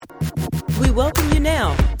We welcome you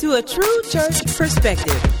now to A True Church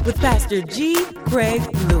Perspective with Pastor G. Craig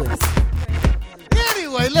Lewis.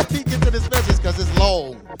 Anyway, let me get to this message because it's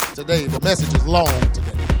long today. The message is long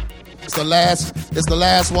today. It's the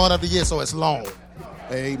last one of the year, so it's long.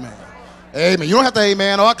 Amen. Amen. You don't have to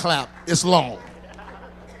amen or clap. It's long.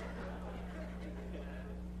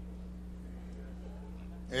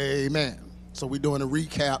 Amen. So we're doing a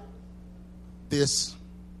recap this.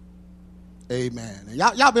 Amen. And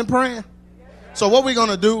y'all been praying? So what we're going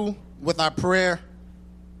to do with our prayer,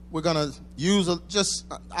 we're going to use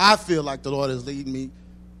I feel like the Lord is leading me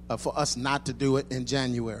for us not to do it in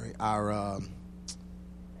January, our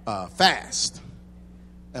fast.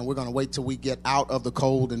 And we're going to wait till we get out of the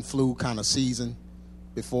cold and flu kind of season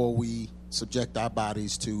before we subject our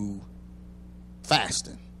bodies to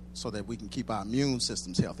fasting so that we can keep our immune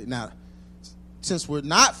systems healthy. Now, since we're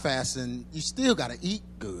not fasting, you still got to eat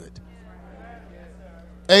good.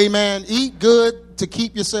 Amen. Eat good to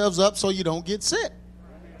keep yourselves up so you don't get sick.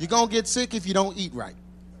 You're going to get sick if you don't eat right.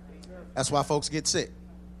 That's why folks get sick.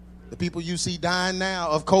 The people you see dying now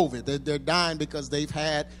of COVID, they're dying because they've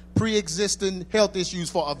had pre-existing health issues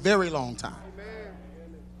for a very long time.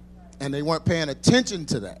 And they weren't paying attention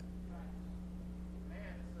to that.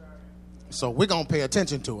 So we're going to pay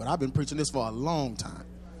attention to it. I've been preaching this for a long time.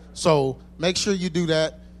 So make sure you do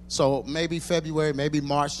that. So maybe February, maybe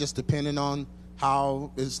March, just depending on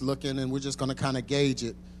how it's looking, and we're just going to kind of gauge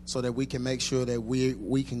it so that we can make sure that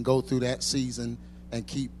we can go through that season and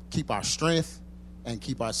keep our strength and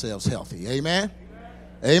keep ourselves healthy. Amen?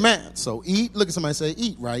 Amen. So eat. Look at somebody and say,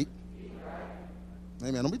 eat right.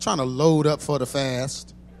 Amen. Don't be trying to load up for the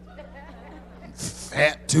fast.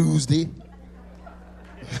 Fat Tuesday.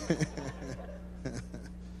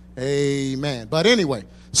 Amen. But anyway,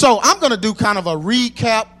 so I'm going to do kind of a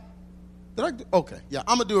recap. Okay. Yeah,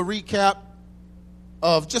 I'm going to do a recap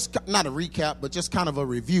of not a recap, but just kind of a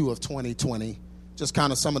review of 2020. Just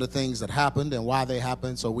kind of some of the things that happened and why they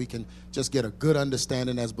happened so we can just get a good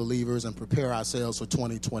understanding as believers and prepare ourselves for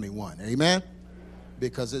 2021. Amen?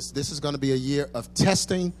 Because this is going to be a year of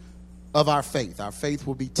testing of our faith. Our faith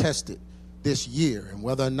will be tested this year. And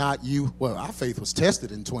whether or not our faith was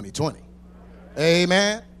tested in 2020.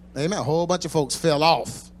 Amen? Amen. A whole bunch of folks fell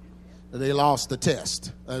off. They lost the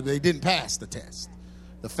test. They didn't pass the test,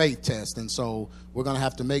 the faith test. And so we're going to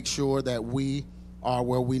have to make sure that we are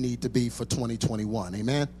where we need to be for 2021.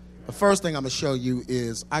 Amen. The first thing I'm going to show you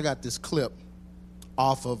is I got this clip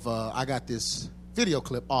I got this video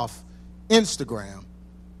clip off Instagram.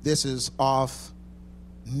 This is off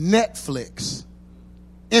Netflix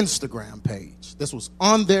Instagram page. This was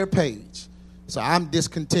on their page. So I'm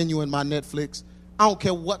discontinuing my Netflix. I don't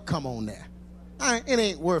care what come on there. It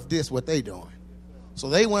ain't worth this what they doing. So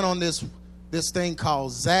they went on this thing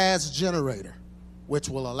called Zaz Generator, which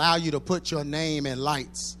will allow you to put your name in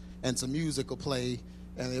lights and some music will play.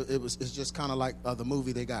 And it's just kind of like the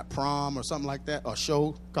movie they got, Prom or something like that, or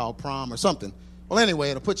show called Prom or something. Well, anyway,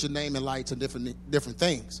 it'll put your name in lights and different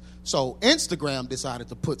things. So Instagram decided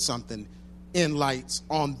to put something in lights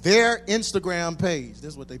on their Instagram page.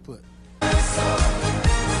 This is what they put.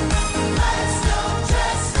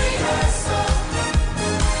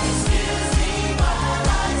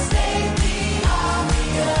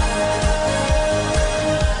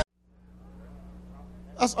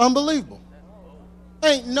 That's unbelievable.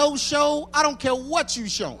 Ain't no show. I don't care what you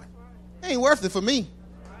showing. Ain't worth it for me.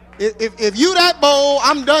 If you that bold,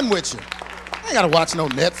 I'm done with you. I ain't got to watch no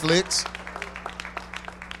Netflix.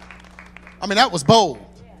 I mean, that was bold.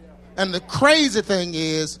 And the crazy thing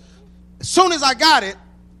is, as soon as I got it,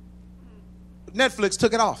 Netflix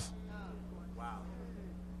took it off.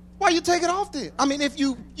 Why you take it off then? I mean, if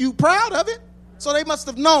you proud of it, so they must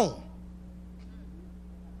have known.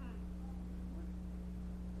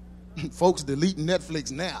 Folks deleting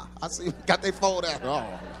Netflix now. I see got their phone out.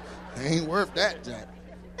 Oh, it ain't worth that, Jack.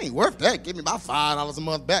 Ain't worth that. Give me about $5 a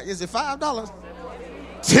month back. Is it $5?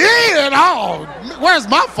 10? Oh, where's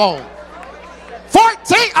my phone?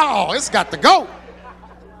 14? Oh, it's got to go.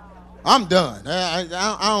 I'm done. I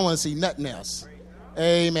don't want to see nothing else.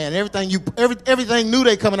 Amen. Everything new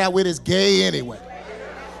they coming out with is gay anyway.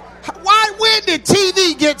 When did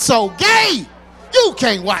TV get so gay? You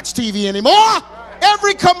can't watch TV anymore.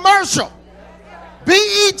 Every commercial,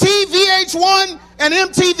 BET, VH1, and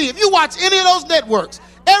MTV, if you watch any of those networks,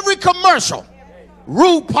 every commercial,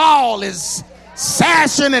 RuPaul is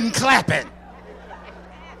sashing and clapping.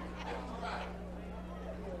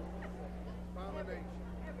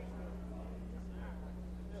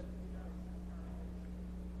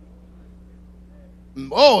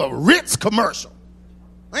 Oh, a Ritz commercial.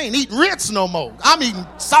 I ain't eating Ritz no more. I'm eating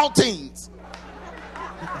saltines.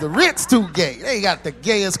 The Ritz too gay. They got the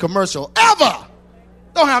gayest commercial ever.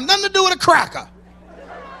 Don't have nothing to do with a cracker.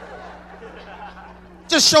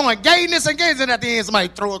 Just showing gayness and gayness, and at the end somebody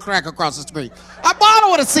throw a cracker across the screen. I don't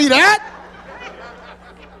want to see that.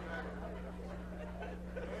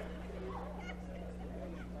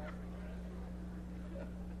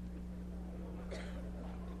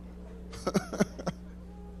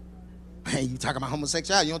 Hey, you talking about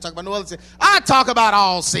homosexuality, you don't talk about no other sin. I talk about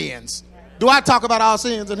all sins. Do I talk about all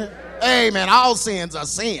sins in here? Amen. All sins are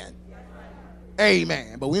sin.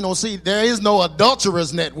 Amen. But we don't see, there is no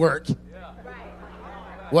adulterers network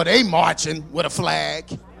where they marching with a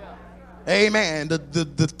flag. Amen.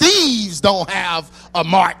 The thieves don't have a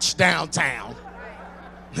march downtown.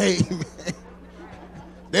 Amen.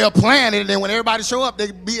 They'll plan it, and then when everybody show up,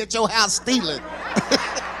 they be at your house stealing.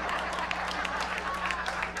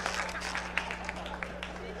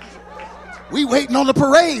 We waiting on the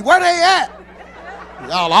parade. Where they at?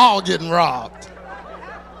 Y'all all getting robbed.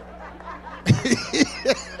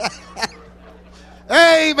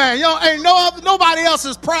 Amen. Ain't nobody else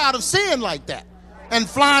is proud of sin like that and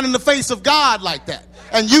flying in the face of God like that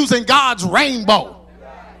and using God's rainbow.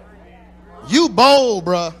 You bold,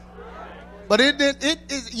 bruh. But you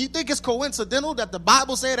think it's coincidental that the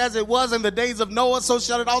Bible said, as it was in the days of Noah, so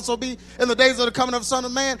shall it also be in the days of the coming of the Son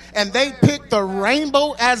of Man, and they picked the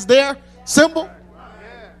rainbow as their symbol?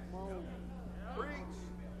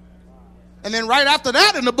 And then right after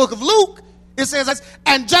that in the book of Luke, it says,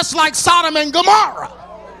 and just like Sodom and Gomorrah.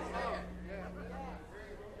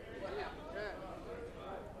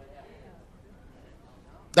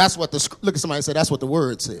 That's what look at somebody and say, that's what the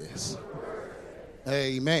word says.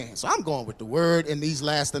 Amen. So I'm going with the word in these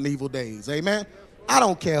last and evil days. Amen. I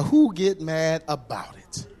don't care who get mad about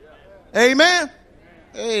it. Amen.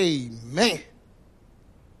 Amen.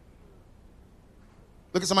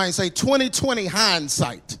 Look at somebody and say 2020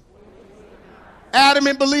 hindsight.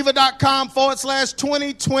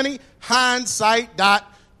 AdamandBeliever.com/2020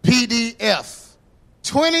 hindsight.pdf.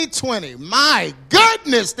 2020. My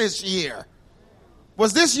goodness, this year.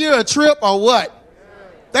 Was this year a trip or what?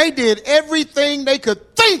 They did everything they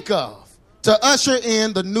could think of to usher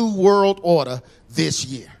in the new world order this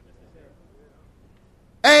year.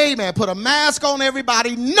 Amen. Put a mask on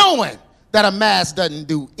everybody knowing that a mask doesn't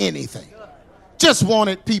do anything. Just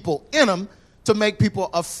wanted people in them to make people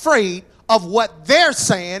afraid of what they're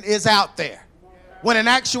saying is out there. When in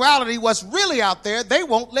actuality, what's really out there, they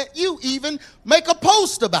won't let you even make a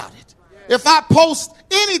post about it. If I post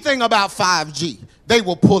anything about 5G, they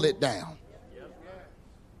will pull it down.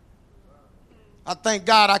 I thank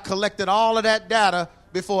God I collected all of that data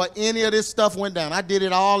before any of this stuff went down. I did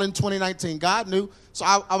it all in 2019. God knew. So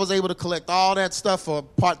I was able to collect all that stuff for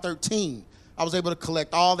part 13. I was able to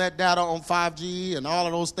collect all that data on 5G and all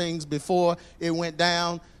of those things before it went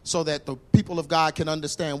down so that the people of God can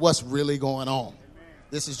understand what's really going on.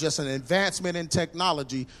 This is just an advancement in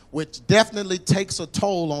technology which definitely takes a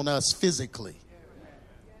toll on us physically.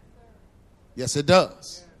 Yes, it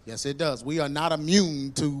does. Yes, it does. We are not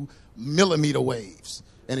immune to millimeter waves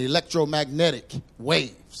and electromagnetic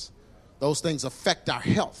waves. Those things affect our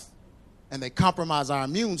health and they compromise our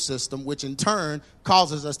immune system, which in turn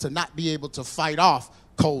causes us to not be able to fight off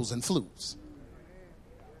colds and flus.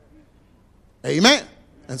 Amen.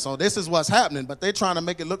 And so this is what's happening, but they're trying to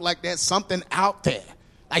make it look like there's something out there.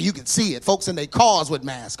 Like you can see it. Folks in their cars with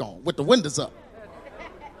masks on, with the windows up.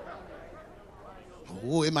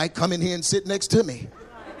 Oh, it might come in here and sit next to me.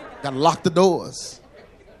 Got to lock the doors.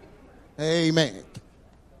 Amen.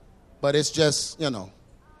 But it's just,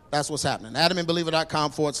 that's what's happening.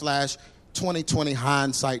 AdamandBeliever.com/2020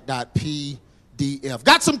 hindsight.pdf.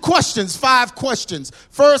 Got some questions, 5 questions.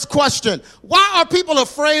 First question, why are people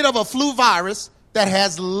afraid of a flu virus that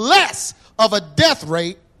has less of a death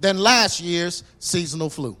rate than last year's seasonal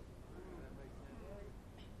flu?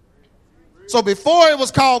 So before it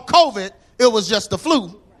was called COVID, it was just the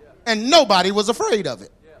flu, and nobody was afraid of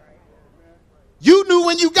it. You knew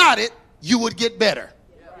when you got it, you would get better.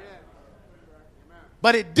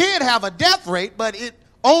 But it did have a death rate, but it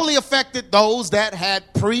only affected those that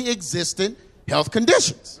had pre-existing health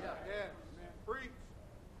conditions.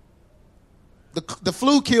 The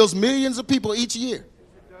flu kills millions of people each year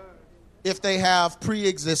if they have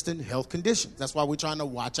pre-existing health conditions. That's why we're trying to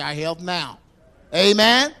watch our health now.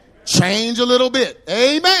 Amen. Change a little bit.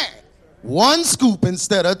 Amen. 1 scoop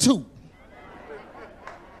instead of 2.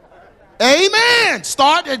 Amen.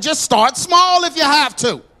 Just start small if you have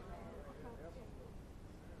to.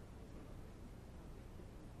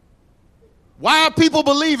 Why are people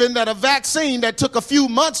believing that a vaccine that took a few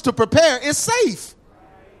months to prepare is safe?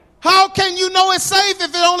 How can you know it's safe if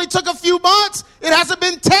it only took a few months? It hasn't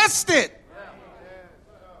been tested.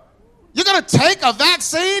 You're going to take a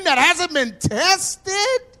vaccine that hasn't been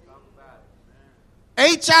tested?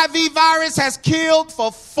 HIV virus has killed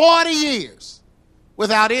for 40 years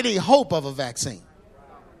without any hope of a vaccine.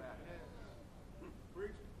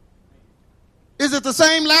 Is it the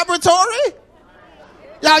same laboratory?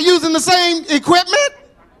 Y'all using the same equipment?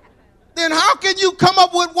 Then how can you come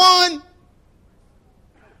up with one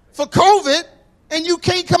for COVID and you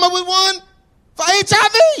can't come up with one for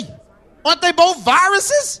HIV? Aren't they both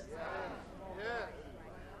viruses?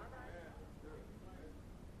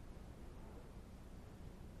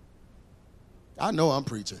 I know I'm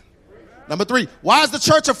preaching. Number 3, why is the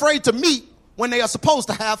church afraid to meet when they are supposed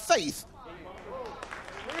to have faith?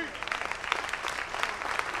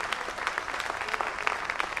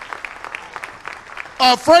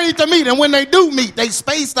 Afraid to meet, and when they do meet, they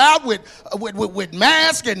spaced out with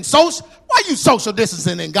masks and social. Why are you social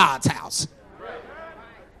distancing in God's house?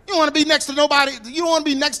 You don't want to be next to nobody. You don't want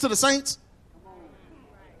to be next to the saints.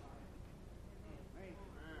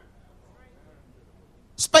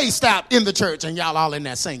 Spaced out in the church, and y'all all in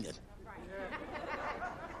there singing.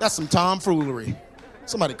 That's some tomfoolery.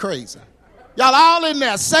 Somebody crazy. Y'all all in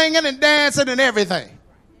there singing and dancing and everything.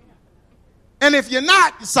 And if you're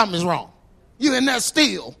not, something's wrong. You in there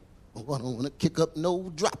still. Oh, I don't want to kick up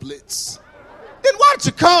no droplets. Then why don't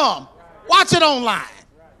you come? Watch it online.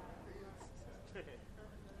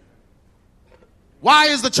 Why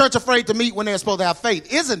is the church afraid to meet when they're supposed to have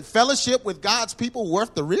faith? Isn't fellowship with God's people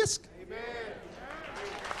worth the risk?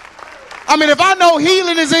 I mean, if I know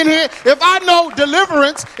healing is in here, if I know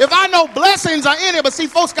deliverance, if I know blessings are in here, but see,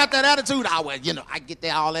 folks got that attitude, oh, well, you know, I get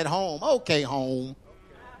that all at home. Okay, home.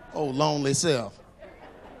 Oh, lonely self.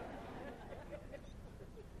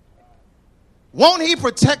 Won't he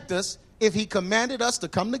protect us if he commanded us to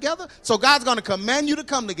come together? So God's going to command you to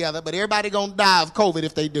come together, but everybody going to die of COVID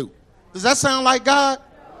if they do. Does that sound like God?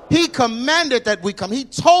 He commanded that we come. He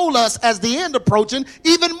told us as the end approaching,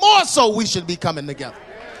 even more so we should be coming together.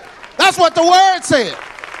 That's what the word said.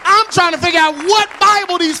 I'm trying to figure out what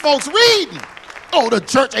Bible these folks reading. Oh, the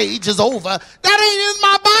church age is over. That ain't in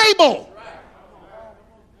my Bible.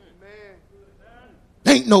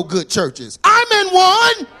 Ain't no good churches. I'm in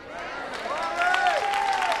one.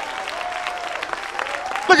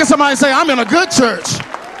 Look at somebody say, I'm in a good church.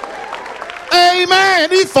 Amen.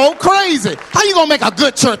 These folk crazy. How you going to make a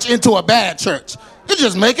good church into a bad church? You're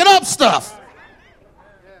just making up stuff.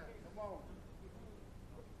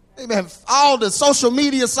 Amen. All the social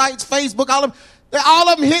media sites, Facebook, all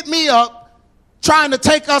of them hit me up trying to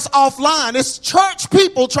take us offline. It's church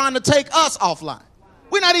people trying to take us offline.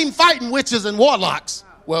 We're not even fighting witches and warlocks.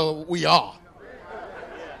 Well, we are.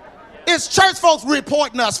 It's church folks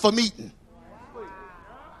reporting us for meeting.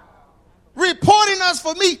 Reporting us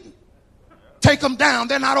for meeting. Take them down.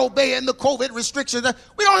 They're not obeying the COVID restrictions.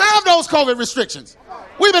 We don't have those COVID restrictions.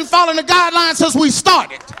 We've been following the guidelines since we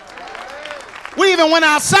started. We even went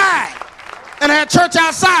outside and had church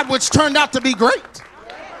outside, which turned out to be great.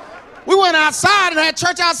 We went outside and had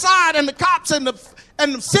church outside, and the cops and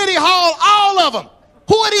the city hall, all of them.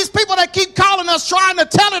 Who are these people that keep calling us trying to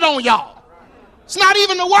tell it on y'all? It's not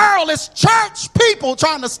even the world. It's church people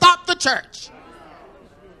trying to stop the church.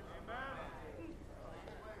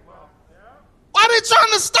 Why are they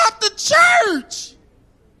trying to stop the church?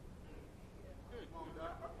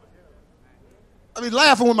 I be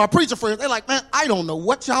laughing with my preacher friends. They're like, man, I don't know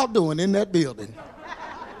what y'all doing in that building.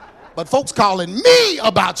 But folks calling me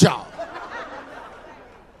about y'all.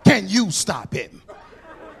 Can you stop him?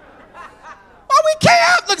 Why we can't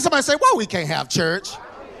have, look at somebody say, why we can't have church?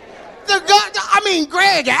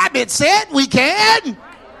 Greg Abbott said we can. Ain't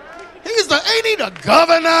he the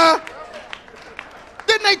governor?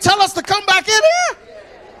 Didn't they tell us to come back in here?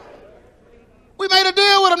 We made a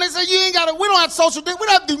deal with them. They said, you ain't got to, we don't have social deal. We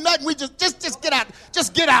don't have to do nothing. We just get out.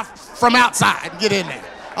 Just get out from outside and get in there.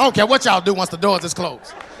 I don't care what y'all do once the doors is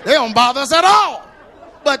closed. They don't bother us at all.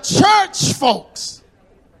 But church folks,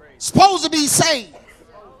 supposed to be saved,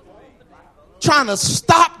 trying to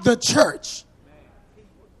stop the church.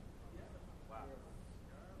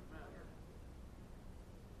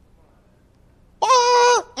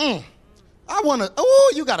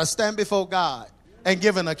 You got to stand before God and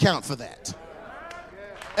give an account for that.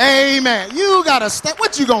 Amen. You got to stand.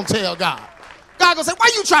 What you going to tell God? God going to say,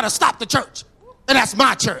 why you trying to stop the church? And that's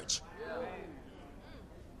my church.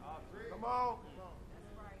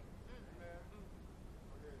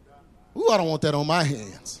 Ooh, I don't want that on my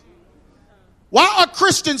hands. Why are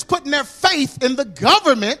Christians putting their faith in the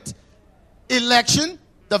government, election,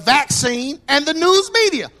 the vaccine, and the news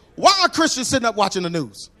media? Why are Christians sitting up watching the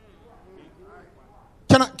news?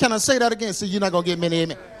 Can I say that again? So you're not going to get many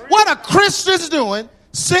amen. What are Christians doing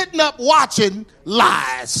sitting up watching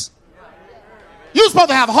lies? You're supposed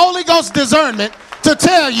to have Holy Ghost discernment to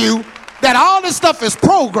tell you that all this stuff is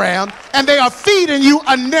programmed and they are feeding you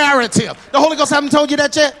a narrative. The Holy Ghost haven't told you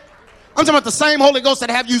that yet? I'm talking about the same Holy Ghost that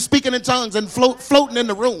have you speaking in tongues and floating in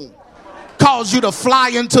the room. Cause you to fly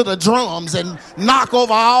into the drums and knock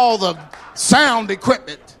over all the sound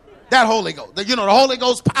equipment. That Holy Ghost. The Holy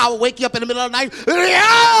Ghost power wake you up in the middle of the night.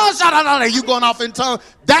 You going off in tongues.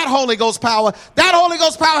 That Holy Ghost power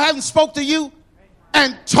hasn't spoke to you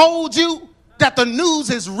and told you that the news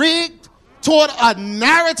is rigged toward a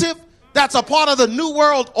narrative that's a part of the New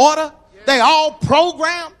World Order. They all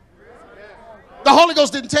programmed. The Holy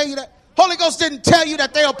Ghost didn't tell you that. Holy Ghost didn't tell you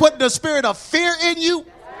that they are putting the spirit of fear in you.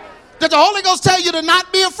 Did the Holy Ghost tell you to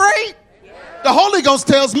not be afraid? The Holy Ghost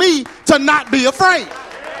tells me to not be afraid.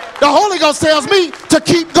 The Holy Ghost tells me to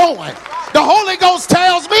keep going. The Holy Ghost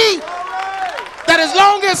tells me that as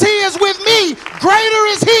long as he is with me, greater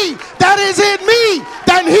is he that is in me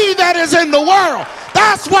than he that is in the world.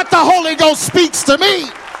 That's what the Holy Ghost speaks to me.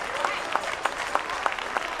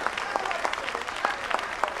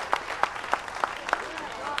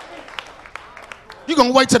 You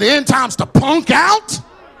gonna wait till the end times to punk out?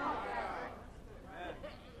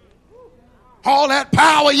 All that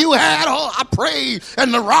power you had, I prayed,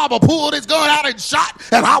 and the robber pulled his gun out and shot,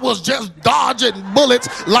 and I was just dodging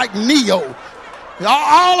bullets like Neo.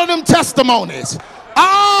 All of them testimonies.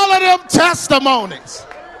 All of them testimonies.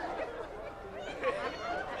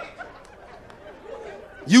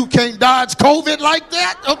 You can't dodge COVID like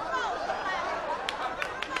that?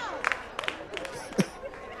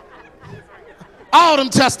 All them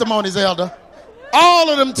testimonies, Elder.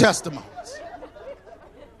 All of them testimonies.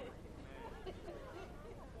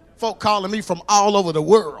 Folk calling me from all over the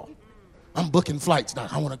world. I'm booking flights now.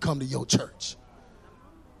 I want to come to your church.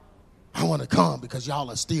 I want to come because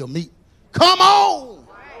y'all are still meeting. Come on.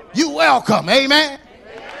 You welcome. Amen.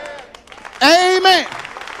 Amen.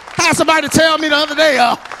 I had somebody tell me the other day,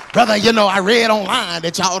 brother, I read online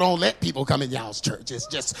that y'all don't let people come in y'all's church.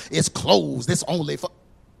 It's closed. It's only for...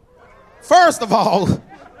 First of all,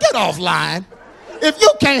 get offline. If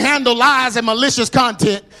you can't handle lies and malicious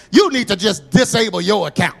content, you need to just disable your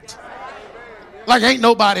account. Like ain't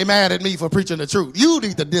nobody mad at me for preaching the truth. You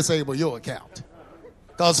need to disable your account.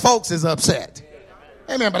 Because folks is upset.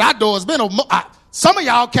 Amen. But outdoors been some of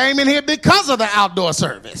y'all came in here because of the outdoor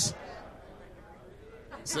service.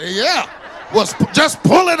 Say, yeah. Was just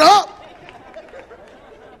pull it up.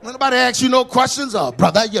 Nobody asks you no questions.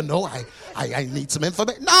 Brother, I need some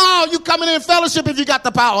information. No, you coming in fellowship if you got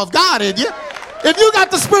the power of God in you. If you got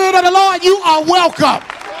the Spirit of the Lord, you are welcome.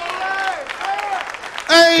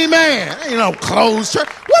 Amen. Ain't no closed church.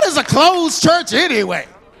 What is a closed church anyway?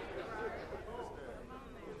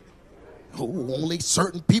 Only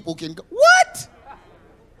certain people can go. What?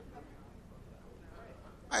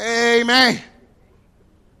 Amen.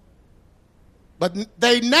 But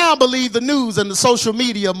they now believe the news and the social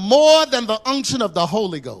media more than the unction of the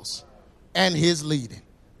Holy Ghost and his leading.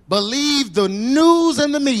 Believe the news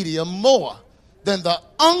and the media more than the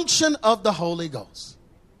unction of the Holy Ghost.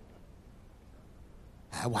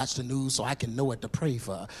 I watch the news so I can know what to pray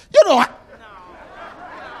for.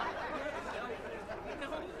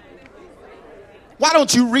 Why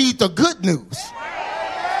don't you read the good news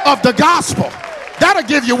of the gospel? That'll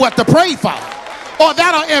give you what to pray for. Or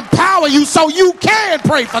that'll empower you so you can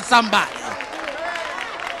pray for somebody.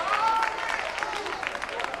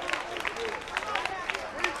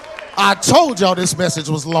 I told y'all this message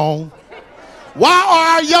was long. Why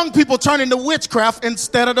are our young people turning to witchcraft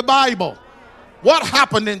instead of the Bible? What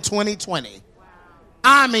happened in 2020?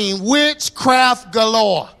 I mean, witchcraft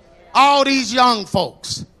galore. All these young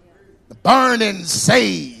folks burning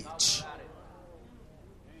sage,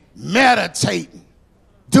 meditating,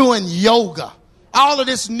 doing yoga, all of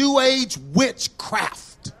this new age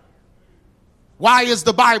witchcraft. Why is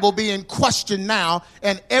the Bible being questioned now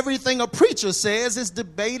and everything a preacher says is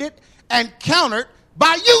debated and countered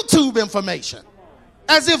by YouTube information?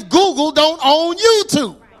 As if Google don't own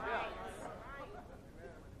YouTube.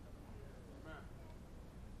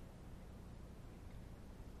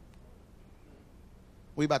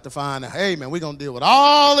 We about to find out, hey man, we're going to deal with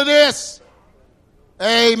all of this.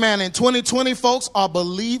 Amen. In 2020, folks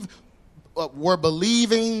were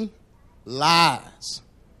believing lies.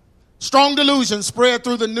 Strong delusion spread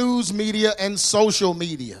through the news media and social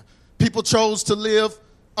media. People chose to live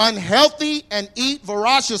unhealthy and eat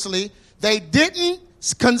voraciously. They didn't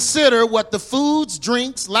consider what the foods,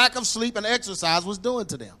 drinks, lack of sleep, and exercise was doing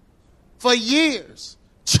to them. For years,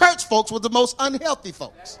 church folks were the most unhealthy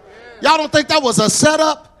folks. Y'all don't think that was a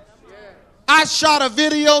setup? I shot a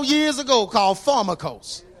video years ago called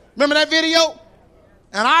Pharmacos. Remember that video?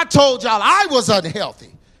 And I told y'all I was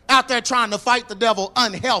unhealthy, out there trying to fight the devil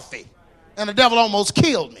unhealthy. And the devil almost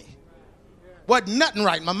killed me. Wasn't nothing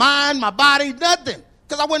right. My mind, my body, nothing.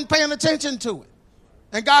 Because I wasn't paying attention to it.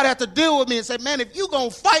 And God had to deal with me and say, man, if you're going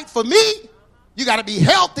to fight for me, you got to be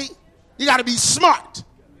healthy. You got to be smart.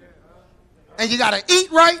 And you got to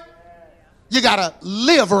eat right. You got to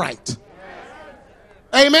live right.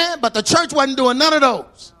 Amen. But the church wasn't doing none of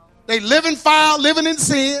those. They living foul, living in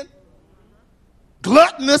sin,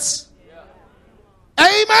 gluttonous.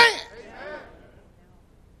 Amen.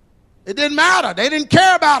 It didn't matter. They didn't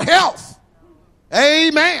care about health.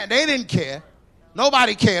 Amen. They didn't care.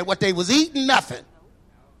 Nobody cared what they was eating, nothing.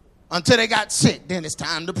 Until they got sick. Then it's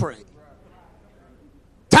time to pray.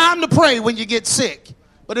 Time to pray when you get sick.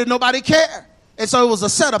 But then nobody cared. And so it was a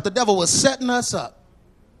setup. The devil was setting us up.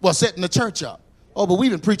 Well, setting the church up. Oh, but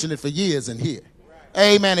we've been preaching it for years in here.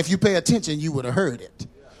 Amen. If you pay attention, you would have heard it.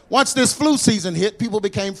 Once this flu season hit, people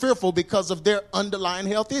became fearful because of their underlying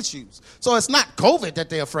health issues. So it's not COVID that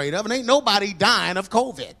they're afraid of. And ain't nobody dying of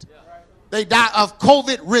COVID. They die of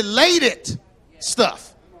COVID-related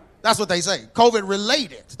stuff. That's what they say.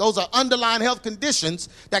 COVID-related. Those are underlying health conditions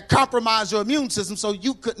that compromise your immune system so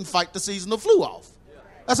you couldn't fight the seasonal flu off.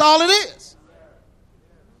 That's all it is.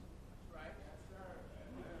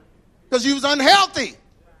 Because you was unhealthy.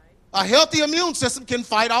 A healthy immune system can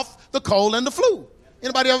fight off the cold and the flu.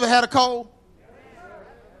 Anybody ever had a cold?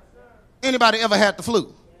 Anybody ever had the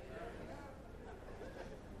flu?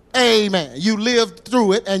 Amen. You lived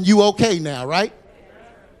through it and you okay now, right?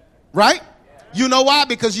 Right? You know why?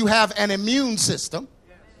 Because you have an immune system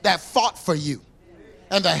that fought for you.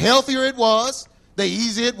 And the healthier it was, the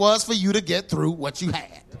easier it was for you to get through what you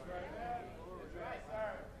had.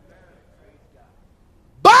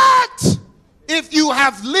 But if you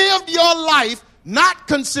have lived your life not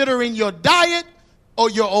considering your diet or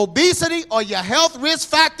your obesity or your health risk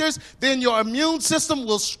factors, then your immune system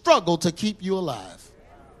will struggle to keep you alive.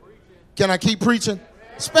 Can I keep preaching?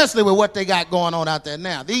 Especially with what they got going on out there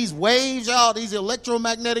now. These waves, y'all, these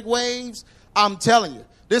electromagnetic waves, I'm telling you,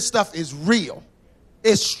 this stuff is real.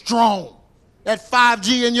 It's strong. That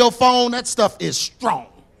 5G in your phone, that stuff is strong.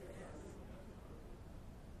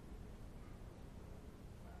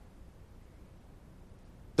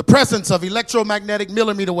 The presence of electromagnetic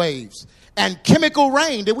millimeter waves and chemical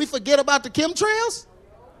rain. Did we forget about the chemtrails?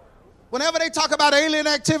 Whenever they talk about alien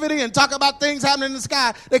activity and talk about things happening in the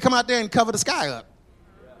sky, they come out there and cover the sky up.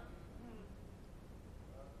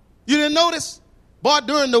 You didn't notice? Boy,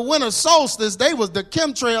 during the winter solstice, the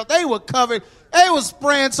chemtrail, they were covered. They was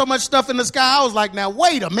spraying so much stuff in the sky. I was like, now,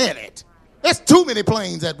 wait a minute. There's too many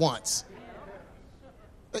planes at once.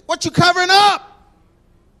 What you covering up?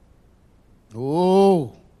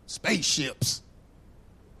 Oh, spaceships.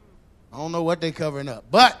 I don't know what they covering up.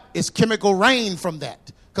 But it's chemical rain from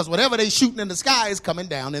that. Because whatever they shooting in the sky is coming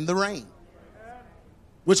down in the rain.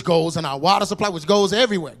 Which goes in our water supply, which goes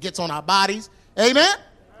everywhere. Gets on our bodies. Amen?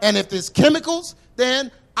 And if there's chemicals, then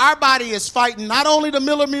our body is fighting not only the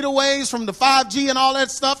millimeter waves from the 5G and all that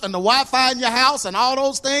stuff and the Wi-Fi in your house and all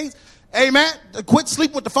those things. Amen? Quit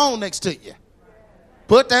sleeping with the phone next to you.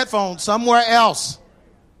 Put that phone somewhere else.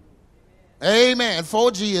 Amen.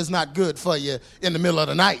 4G is not good for you in the middle of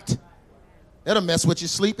the night. It'll mess with your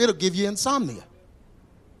sleep. It'll give you insomnia.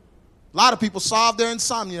 A lot of people solve their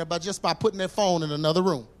insomnia by putting their phone in another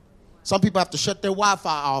room. Some people have to shut their Wi-Fi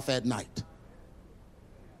off at night.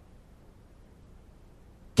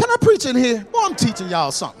 Can I preach in here? Well, I'm teaching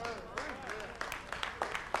y'all something.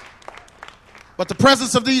 But the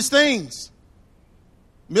presence of these things,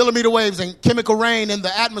 millimeter waves and chemical rain in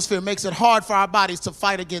the atmosphere, makes it hard for our bodies to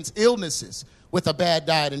fight against illnesses with a bad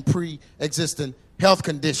diet and pre-existing health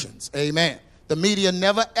conditions. Amen. The media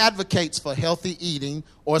never advocates for healthy eating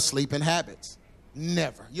or sleeping habits.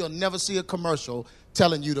 Never. You'll never see a commercial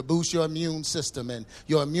telling you to boost your immune system and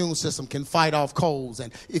your immune system can fight off colds.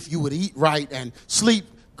 And if you would eat right and sleep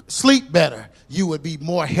better, you would be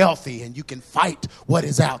more healthy and you can fight what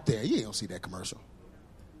is out there. You don't see that commercial.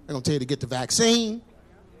 They're going to tell you to get the vaccine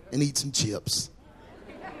and eat some chips.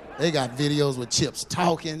 They got videos with chips,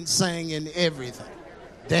 talking, singing, everything.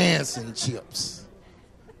 Dancing chips.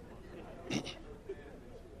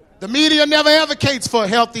 The media never advocates for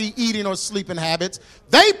healthy eating or sleeping habits.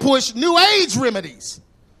 They push new age remedies.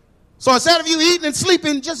 So instead of you eating and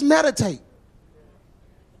sleeping, just meditate.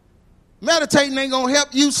 Meditating ain't going to help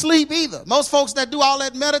you sleep either. Most folks that do all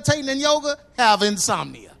that meditating and yoga have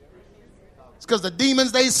insomnia. It's because the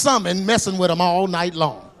demons they summon messing with them all night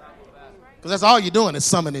long. Because that's all you're doing is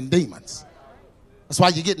summoning demons. That's why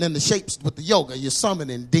you're getting into shapes with the yoga. You're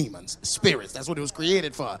summoning demons, spirits. That's what it was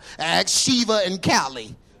created for. Ask Shiva and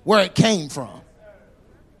Kali where it came from.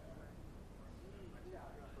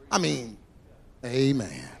 I mean,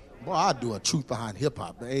 amen. Boy, I do a truth behind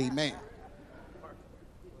hip-hop. Amen.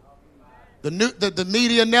 The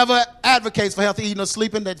media never advocates for healthy eating or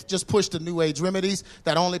sleeping. They just push the new age remedies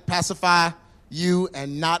that only pacify you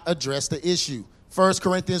and not address the issue. 1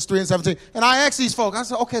 Corinthians 3:17. And I asked these folks, I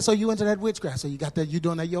said, okay, so you into that witchcraft. So you got that, you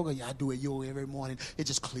doing that yoga? Yeah, I do a yoga every morning. It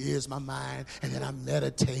just clears my mind. And then I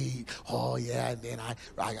meditate. Oh, yeah. And then I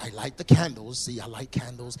light the candles. See, I light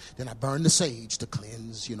candles. Then I burn the sage to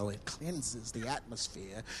cleanse. You know, it cleanses the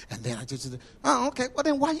atmosphere. And then I just, oh, okay. Well,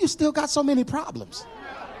 then why you still got so many problems?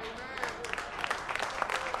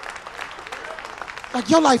 Like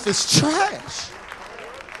your life is trash.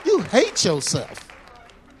 You hate yourself.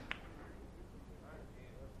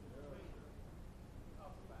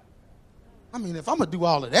 I mean, if I'm going to do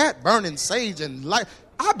all of that, burning sage and light,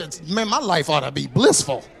 man, my life ought to be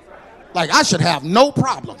blissful. Like, I should have no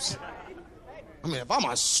problems. I mean, if I'm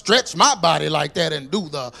going to stretch my body like that and do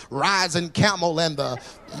the rising camel and the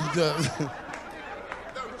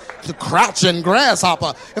crouching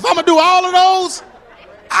grasshopper, if I'm going to do all of those,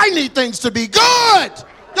 I need things to be good.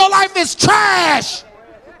 Your life is trash.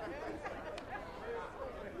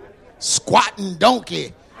 Squatting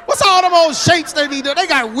donkey. What's all them old shapes they be doing? They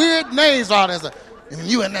got weird names all this. And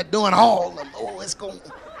you in there doing all of them. Oh, it's going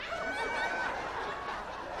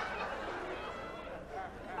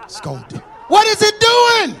to. What is it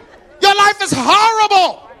doing? Your life is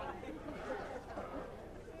horrible.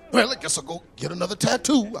 Well, I guess I'll go get another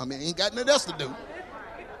tattoo. I mean, ain't got nothing else to do.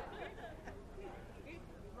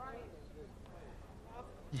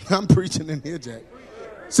 I'm preaching in here, Jack.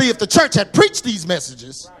 See, if the church had preached these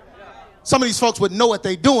messages, some of these folks would know what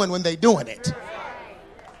they're doing when they're doing it.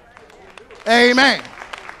 Amen.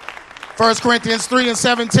 1 Corinthians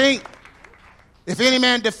 3:17. If any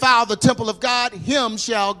man defile the temple of God, him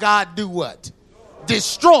shall God do what?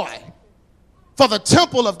 Destroy. For the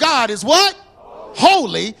temple of God is what?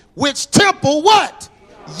 Holy, which temple what?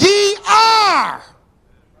 Ye are.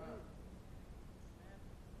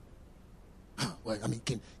 Well, I mean,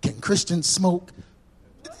 can Christians smoke?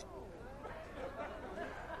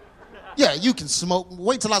 Yeah, you can smoke.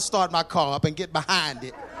 Wait till I start my car up and get behind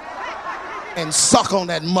it and suck on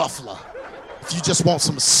that muffler. If you just want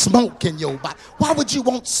some smoke in your body. Why would you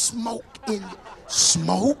want smoke in your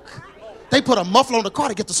smoke? They put a muffler on the car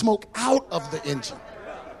to get the smoke out of the engine.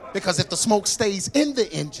 Because if the smoke stays in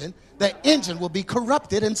the engine will be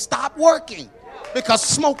corrupted and stop working. Because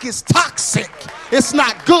smoke is toxic. It's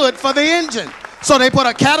not good for the engine. So they put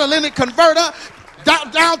a catalytic converter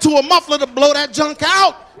down to a muffler to blow that junk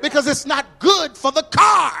out. Because it's not good for the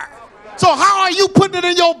car. So how are you putting it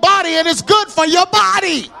in your body and it's good for your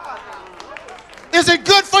body? Is it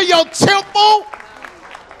good for your temple?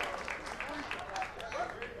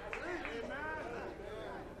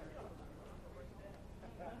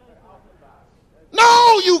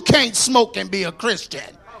 No, you can't smoke and be a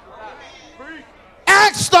Christian.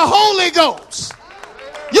 Ask the Holy Ghost.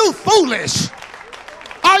 You foolish.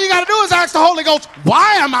 All you got to do is ask the Holy Ghost,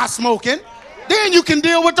 why am I smoking? Then you can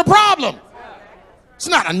deal with the problem. It's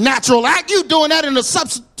not a natural act. You're doing that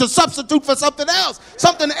to substitute for something else.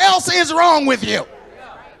 Something else is wrong with you. You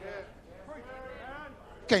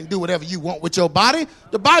can't do whatever you want with your body.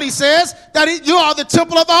 The body says that you are the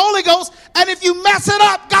temple of the Holy Ghost, and if you mess it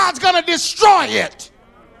up, God's going to destroy it.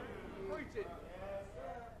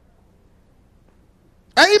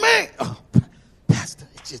 Amen. Oh, Pastor,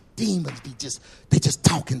 it's just demons they just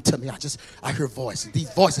talking to me. I hear voices.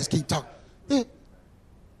 These voices keep talking. You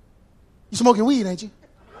smoking weed, ain't you?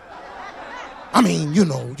 I mean, you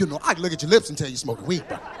know, I can look at your lips and tell you smoking weed,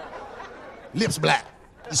 bro. Lips black.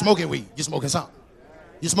 You smoking weed. You smoking something.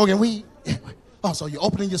 You smoking weed? Oh, so you're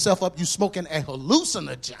opening yourself up. You smoking a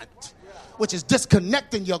hallucinogen, which is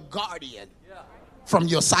disconnecting your guardian from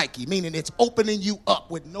your psyche, meaning it's opening you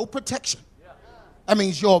up with no protection. That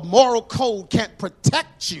means your moral code can't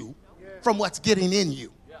protect you from what's getting in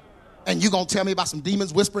you. And you gonna tell me about some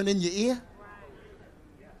demons whispering in your ear?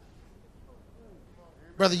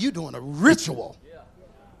 Brother, you doing a ritual.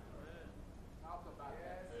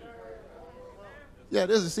 Yeah,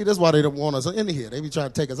 this is why they don't want us in here. They be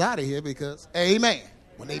trying to take us out of here because, amen.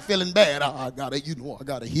 When they feeling bad, I gotta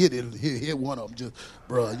hit it, hit one of them,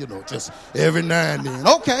 just every now and then.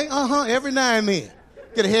 Okay, every now and then.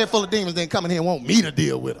 Get a head full of demons, then come in here and want me to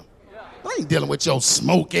deal with them. I ain't dealing with your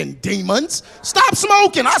smoking demons. Stop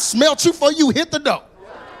smoking. I smelt you before you hit the door.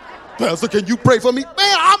 Pastor, can you pray for me? Man,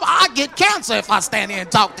 I get cancer if I stand here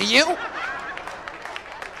and talk to you.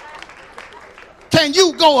 can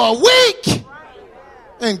you go a week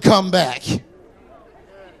and come back?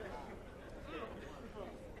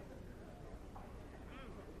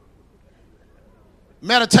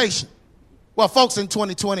 Meditation. Well, folks, in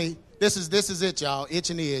 2020, this is it, y'all.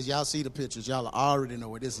 Itching ears. Y'all see the pictures. Y'all already know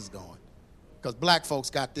where this is going. Because black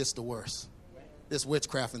folks got this the worst. This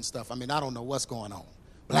witchcraft and stuff. I mean, I don't know what's going on.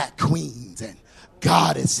 Black queens and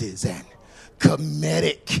goddesses and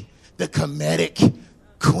the Kemetic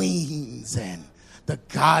queens and the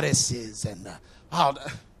goddesses and all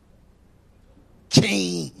the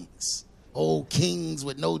kings. Old kings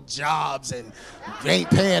with no jobs and ain't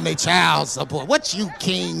paying their child support. What you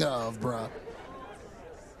king of, bruh?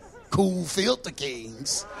 Cool filter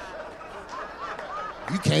kings.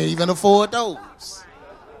 You can't even afford those.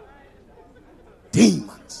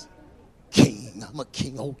 Demons. King. I'm a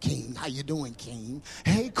king. Oh, king. How you doing, king?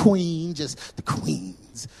 Hey, queen. Just the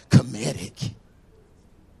queens. Kemetic.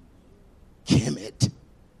 Kemet.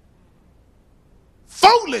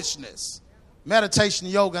 Foolishness. Meditation,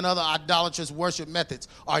 yoga, and other idolatrous worship methods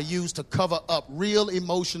are used to cover up real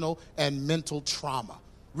emotional and mental trauma.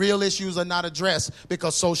 Real issues are not addressed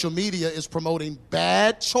because social media is promoting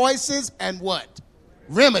bad choices and what?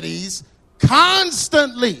 Remedies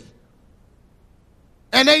constantly.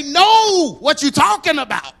 And they know what you're talking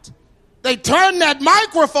about. They turn that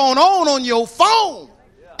microphone on your phone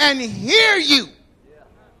and hear you.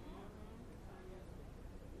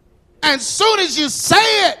 And soon as you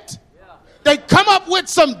say it, they come up with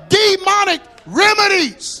some demonic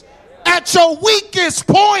remedies at your weakest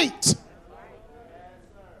point.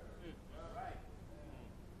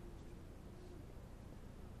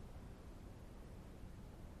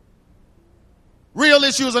 Real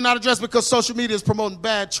issues are not addressed because social media is promoting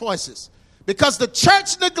bad choices. Because the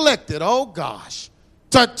church neglected, oh gosh,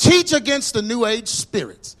 to teach against the New Age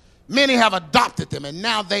spirits. Many have adopted them, and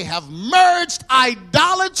now they have merged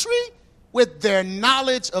idolatry with their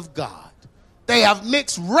knowledge of God. They have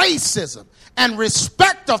mixed racism and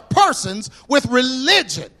respect of persons with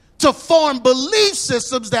religion to form belief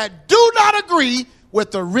systems that do not agree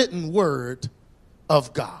with the written word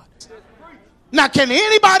of God. Now, can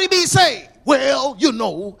anybody be saved? Well, you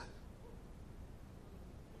know.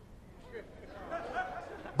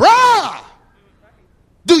 Bruh,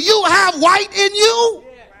 do you have white in you?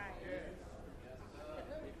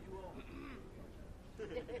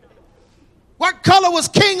 What color was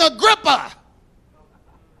King Agrippa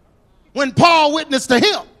when Paul witnessed to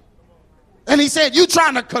him? And he said, you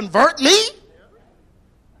trying to convert me?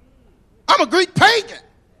 I'm a Greek pagan.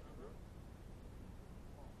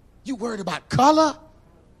 You worried about color?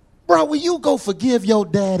 Bro, will you go forgive your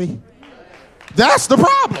daddy? That's the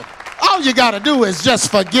problem. All you got to do is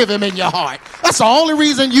just forgive him in your heart. That's the only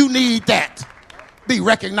reason you need that. Be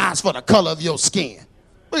recognized for the color of your skin.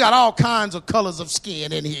 We got all kinds of colors of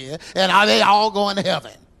skin in here, and are they all going to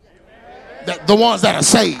heaven? The ones that are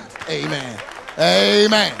saved. Amen.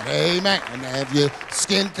 Amen. Amen. And have your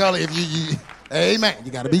skin color, if you amen.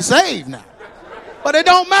 You got to be saved now. But it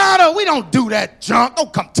don't matter. We don't do that junk.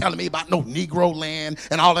 Don't come telling me about no Negro land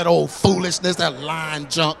and all that old foolishness, that lying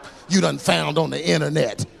junk you done found on the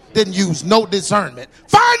internet. Didn't use no discernment.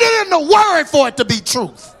 Find it in the word for it to be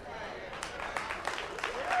truth.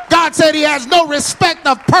 God said he has no respect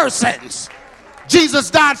of persons.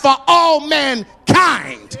 Jesus died for all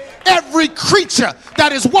mankind. Every creature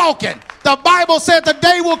that is walking. The Bible said the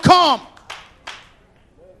day will come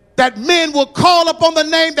that men will call upon the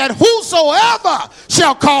name, that whosoever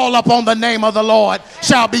shall call upon the name of the Lord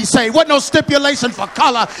shall be saved. Wasn't no stipulation for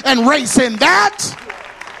color and race in that.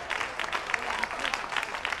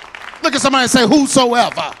 Look at somebody and say,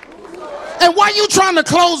 whosoever. And why you trying to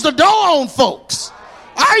close the door on folks?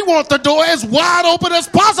 I want the door as wide open as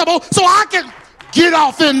possible so I can get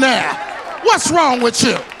off in there. What's wrong with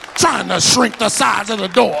you? Trying to shrink the size of the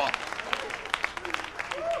door.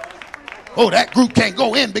 Oh, that group can't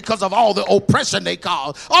go in because of all the oppression they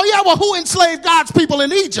caused. Oh, yeah, well, who enslaved God's people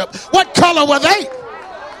in Egypt? What color were they?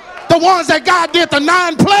 The ones that God did the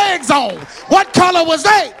 9 plagues on. What color was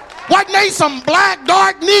they? Wasn't they some black,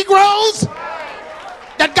 dark Negroes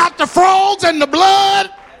that got the frogs and the blood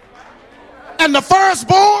and the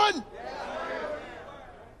firstborn?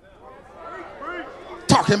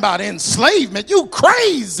 Talking about enslavement. You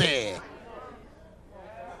crazy.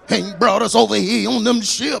 Ain't brought us over here on them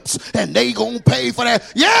ships and they gonna pay for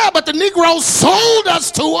that. Yeah, but the Negroes sold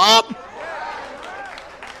us to them.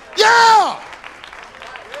 Yeah.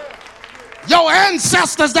 Your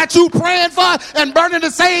ancestors that you praying for and burning the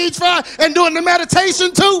sage for and doing the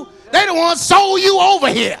meditation to, they the ones sold you over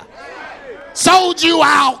here. Sold you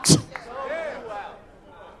out.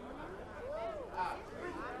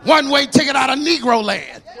 One-way ticket out of Negro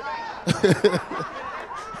land.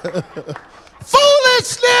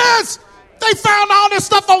 Foolishness! They found all this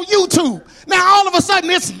stuff on YouTube. Now all of a sudden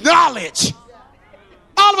it's knowledge.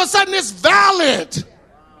 All of a sudden it's valid.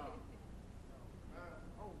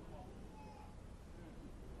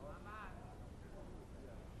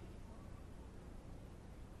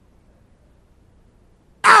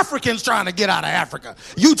 Africans trying to get out of Africa.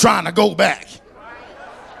 You trying to go back.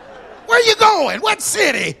 Where you going? What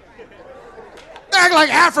city? They act like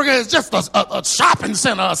Africa is just a shopping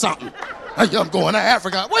center or something. I'm going to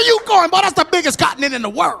Africa. Where you going, boy? That's the biggest continent in the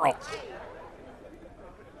world.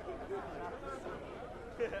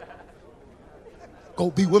 Go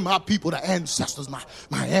be with my people, the ancestors, my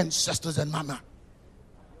ancestors and my.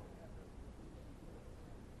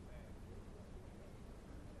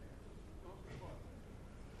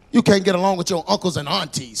 You can't get along with your uncles and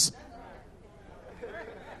aunties.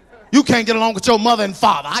 You can't get along with your mother and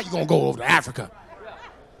father. How you going to go over to Africa?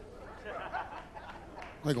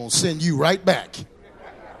 They're going to send you right back.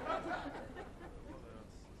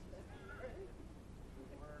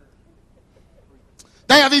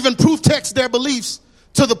 They have even proof text their beliefs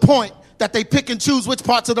to the point that they pick and choose which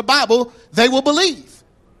parts of the Bible they will believe.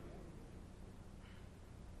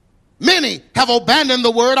 Many have abandoned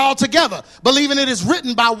the word altogether, believing it is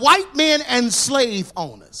written by white men and slave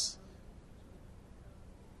owners.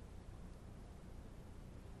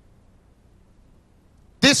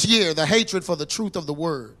 This year, the hatred for the truth of the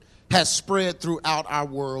word has spread throughout our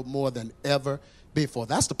world more than ever before.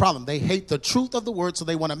 That's the problem. They hate the truth of the word, so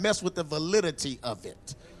they want to mess with the validity of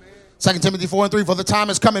it. 2 Timothy 4:3, for the time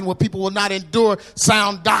is coming when people will not endure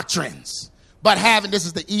sound doctrines, but having, this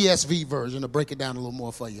is the ESV version, to break it down a little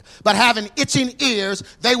more for you, but having itching ears,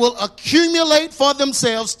 they will accumulate for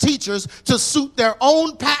themselves teachers to suit their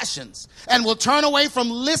own passions and will turn away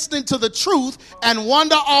from listening to the truth and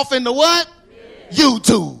wander off into what?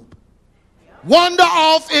 YouTube. Wander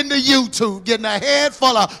off into YouTube, getting a head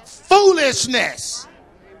full of foolishness.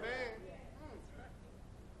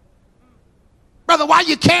 Brother, why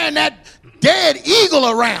you carrying that dead eagle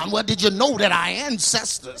around? Well, did you know that our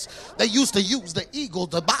ancestors, they used to use the eagle?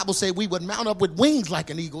 The Bible said we would mount up with wings like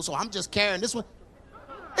an eagle, so I'm just carrying this one.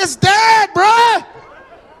 It's dead, bruh.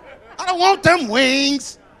 I don't want them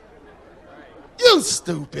wings. You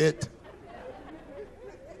stupid.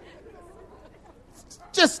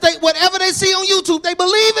 Just state whatever they see on YouTube, they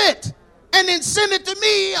believe it. And then send it to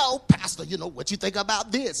me. Oh, Pastor, you know what you think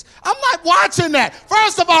about this? I'm not watching that.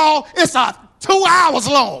 First of all, it's 2 hours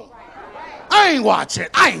long. I ain't watching.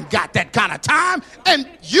 I ain't got that kind of time. And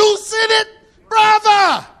you send it,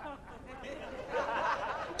 brother.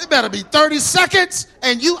 It better be 30 seconds,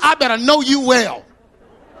 and I better know you well.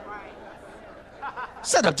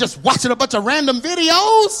 Instead of just watching a bunch of random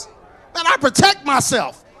videos, man, I protect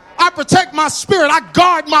myself. I protect my spirit. I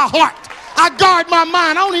guard my heart. I guard my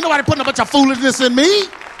mind. I don't need nobody putting a bunch of foolishness in me.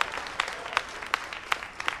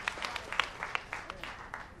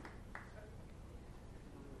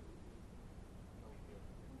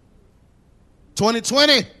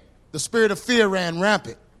 "2020, the spirit of fear ran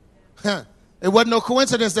rampant." It wasn't no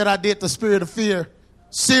coincidence that I did the Spirit of Fear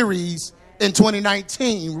series in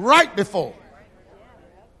 2019, right before.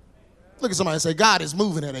 Look at somebody and say, God is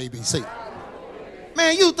moving at ABC.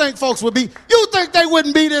 Man, you think you think they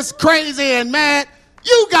wouldn't be this crazy and mad?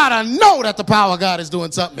 You gotta know that the power of God is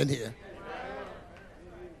doing something in here.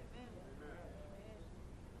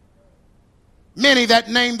 Many that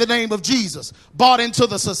named the name of Jesus bought into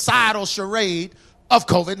the societal charade of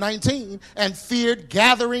COVID-19 and feared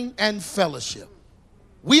gathering and fellowship.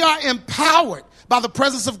 We are empowered by the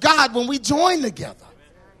presence of God when we join together.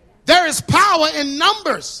 There is power in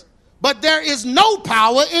numbers, but there is no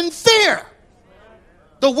power in fear.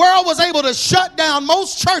 The world was able to shut down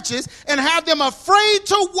most churches and have them afraid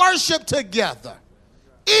to worship together.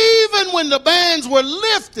 Even when the bans were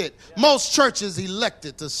lifted, most churches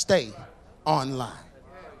elected to stay online.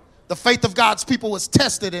 The faith of God's people was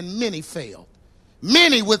tested and many failed.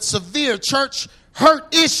 Many with severe church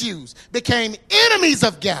hurt issues became enemies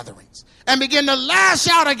of gatherings and began to lash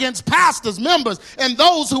out against pastors, members, and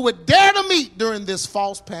those who would dare to meet during this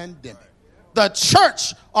false pandemic. The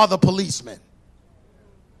church are the policemen.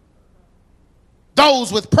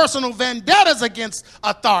 Those with personal vendettas against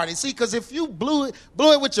authority. See, because if you blew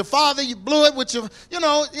it with your father, you blew it with you're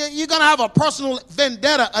going to have a personal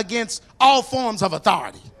vendetta against all forms of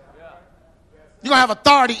authority. You're going to have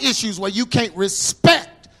authority issues where you can't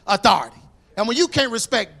respect authority. And when you can't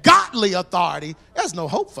respect godly authority, there's no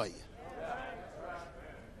hope for you.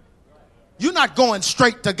 You're not going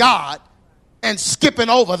straight to God and skipping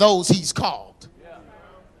over those he's called.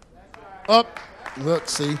 Look,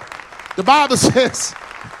 see, the Bible says,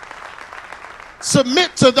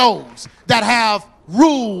 submit to those that have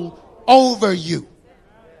rule over you.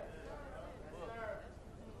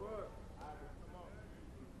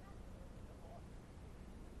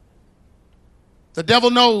 The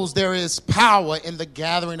devil knows there is power in the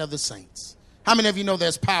gathering of the saints. How many of you know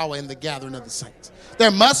there's power in the gathering of the saints?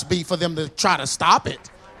 There must be for them to try to stop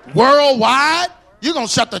it. Worldwide, you're going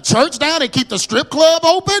to shut the church down and keep the strip club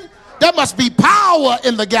open? There must be power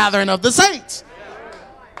in the gathering of the saints.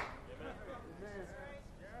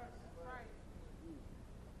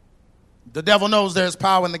 The devil knows there's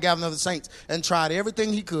power in the gathering of the saints and tried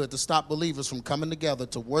everything he could to stop believers from coming together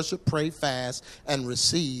to worship, pray, fast, and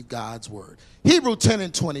receive God's word. Hebrews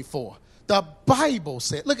 10:24. The Bible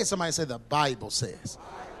said, look at somebody and say, the Bible says.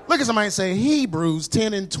 Look at somebody and say, Hebrews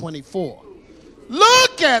 10:24.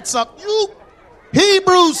 Look at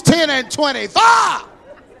Hebrews 10:25.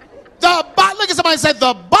 Look at somebody and say,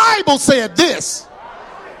 the Bible said this.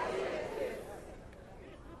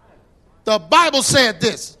 The Bible said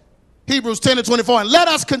this. Hebrews 10:24, and let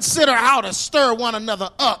us consider how to stir one another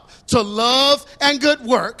up to love and good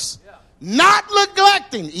works, not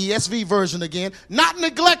neglecting, ESV version again, not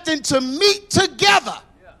neglecting to meet together,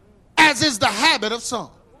 as is the habit of some.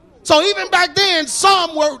 So even back then,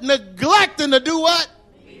 some were neglecting to do what?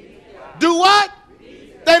 Do what?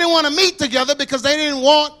 They didn't want to meet together because they didn't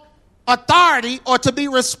want authority or to be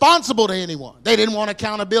responsible to anyone. They didn't want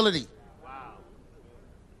accountability.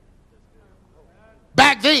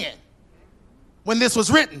 Back then, when this was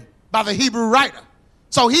written by the Hebrew writer.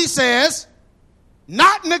 So he says,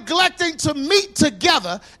 not neglecting to meet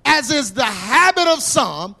together, as is the habit of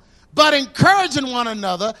some, but encouraging one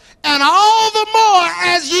another, and all the more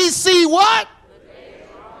as ye see what?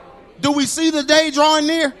 Do we see the day drawing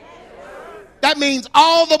near? That means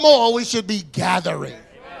all the more we should be gathering.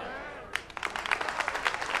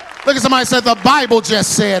 Look at somebody said, the Bible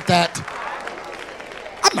just said that.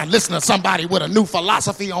 I'm not listening to somebody with a new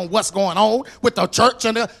philosophy on what's going on with the church.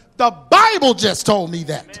 And the Bible just told me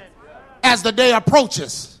that as the day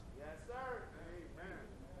approaches.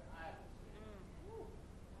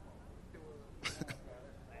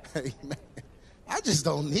 Amen. I just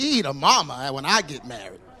don't need a mama when I get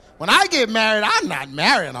married. When I get married, I'm not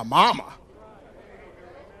marrying a mama.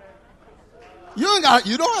 You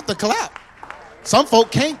don't have to clap. Some folk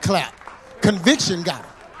can't clap. Conviction got it.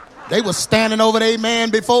 They were standing over their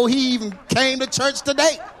man before he even came to church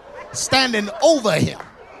today. Standing over him.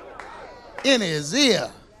 In his ear.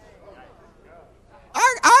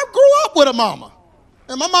 I grew up with a mama.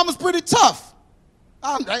 And my mama's pretty tough.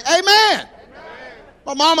 Amen.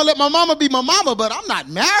 My mama let my mama be my mama, but I'm not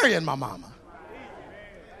marrying my mama.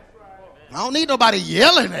 I don't need nobody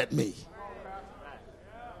yelling at me.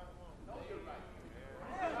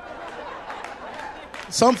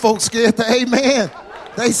 Some folks scared to amen.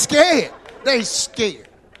 They scared. They scared.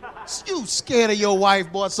 You scared of your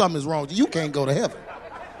wife, boy, something is wrong with you. You can't go to heaven.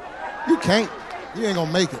 You can't. You ain't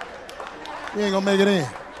gonna make it. You ain't gonna make it in.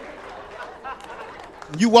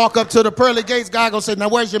 You walk up to the pearly gates, God gonna say, now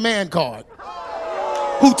where's your man card?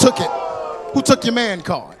 Who took it? Who took your man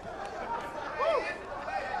card?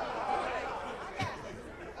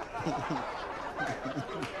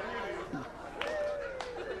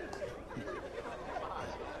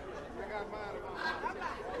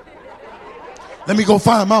 Let me go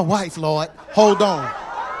find my wife, Lord. Hold on.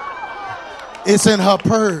 It's in her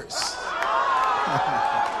purse.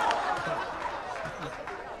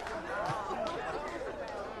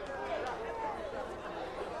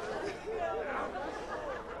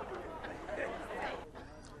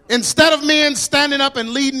 Instead of men standing up and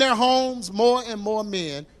leading their homes, more and more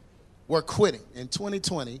men were quitting in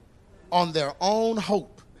 2020 on their own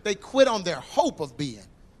hope. They quit on their hope of being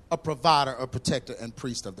a provider, a protector, and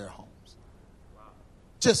priest of their homes.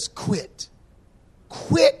 Just quit.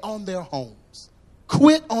 Quit on their homes.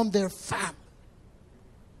 Quit on their family.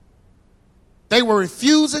 They were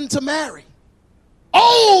refusing to marry.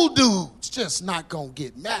 Old dudes just not going to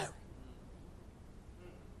get married.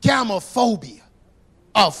 Gamophobia.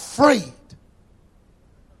 Afraid.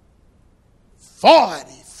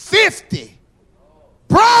 40, 50.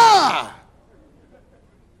 Bruh.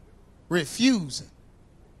 Refusing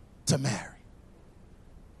to marry.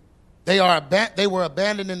 They were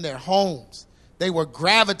abandoning their homes. They were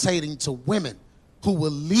gravitating to women who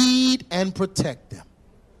will lead and protect them.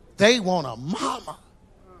 They want a mama.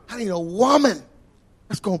 I need a woman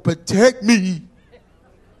that's going to protect me.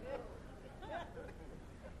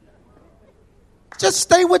 Just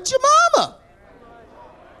stay with your mama.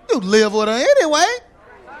 You live with her anyway.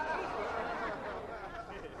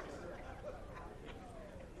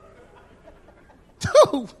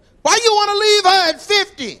 Dude, why you want to leave her at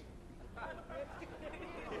 50?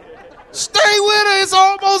 Stay with her. It's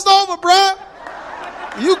almost over,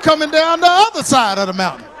 bruh. You coming down the other side of the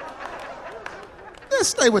mountain.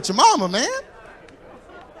 Just stay with your mama, man.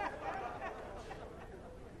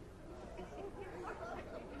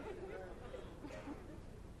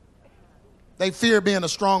 They fear being a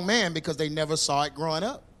strong man because they never saw it growing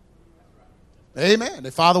up. Amen.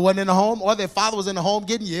 Their father wasn't in the home, or their father was in the home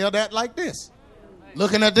getting yelled at like this.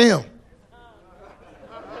 Looking at them.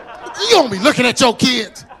 You don't be looking at your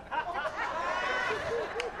kids.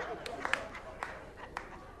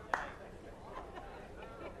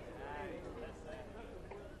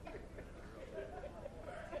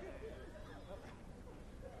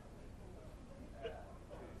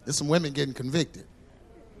 There's some women getting convicted.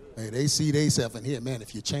 Hey, they see themselves in here. Man,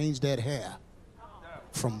 if you change that hair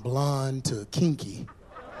from blonde to kinky,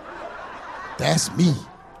 that's me.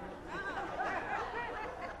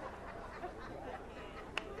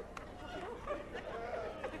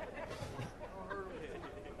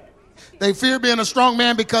 They fear being a strong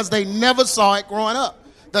man because they never saw it growing up.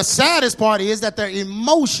 The saddest part is that their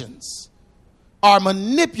emotions are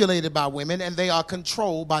manipulated by women and they are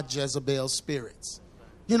controlled by Jezebel's spirits.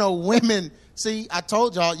 You know, women, see, I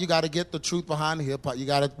told y'all you got to get the truth behind the hip hop. You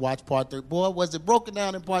got to watch part 13. Boy, was it broken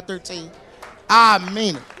down in part 13? I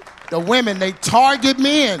mean it. The women, they target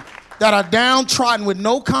men that are downtrodden with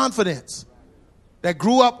no confidence, that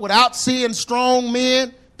grew up without seeing strong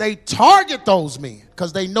men. They target those men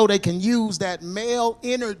because they know they can use that male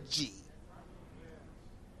energy.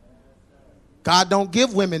 God don't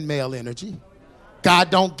give women male energy. God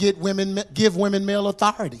don't give women male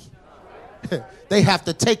authority. They have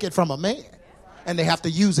to take it from a man, and they have to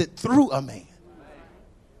use it through a man.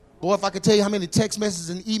 Boy, if I could tell you how many text messages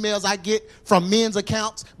and emails I get from men's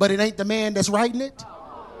accounts, but it ain't the man that's writing it.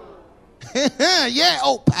 Yeah,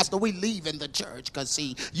 oh, Pastor, we leaving the church because,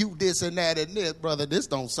 see, you this and that and this. Brother, this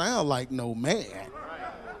don't sound like no man.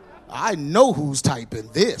 I know who's typing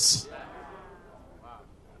this.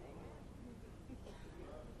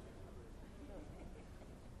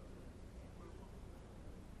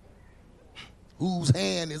 Whose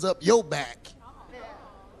hand is up your back?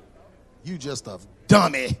 You just a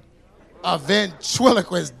dummy. A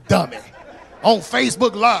ventriloquist dummy. On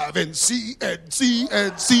Facebook Live and see and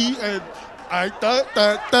I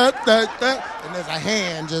and there's a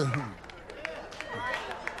hand just.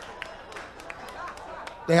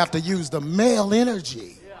 They have to use the male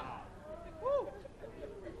energy.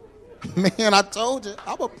 Man, I told you,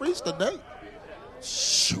 I'm a priest today.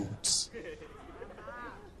 Shoots.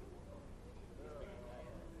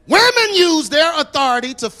 Women use their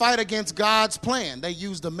authority to fight against God's plan. They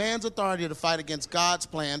use the man's authority to fight against God's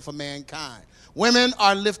plan for mankind. Women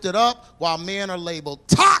are lifted up while men are labeled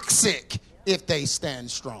toxic if they stand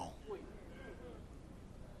strong.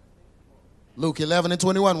 Luke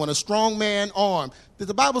 11:21, when a strong man armed. Did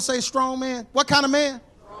the Bible say strong man? What kind of man?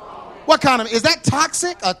 Strong. What kind of, is that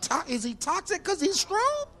toxic? Is he toxic because he's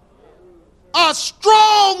strong? A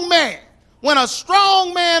strong man. When a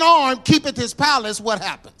strong man armed keepeth his palace, what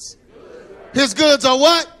happens? His goods are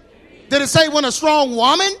what? Did it say when a strong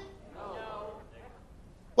woman?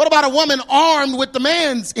 What about a woman armed with the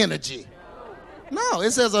man's energy? No,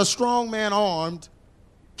 it says a strong man armed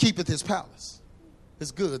keepeth his palace.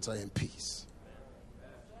 His goods are in peace.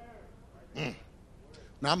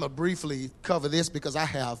 Now I'm going to briefly cover this because I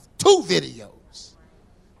have 2 videos.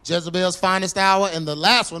 Jezebel's Finest Hour and the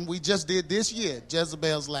last one we just did this year,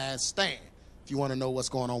 Jezebel's Last Stand. If you want to know what's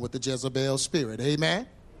going on with the Jezebel spirit. Amen?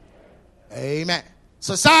 Amen.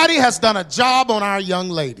 Society has done a job on our young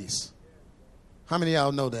ladies. How many of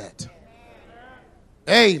y'all know that?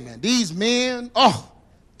 Amen. These men,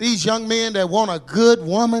 these young men that want a good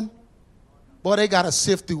woman, boy, they got to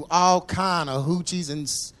sift through all kind of hoochies and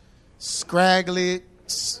scraggly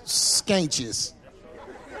skanches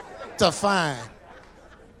to find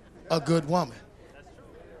a good woman.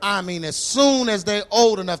 I mean, as soon as they're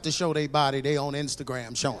old enough to show their body, they on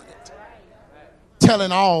Instagram showing it.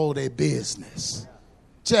 Telling all their business.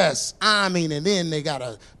 And then they got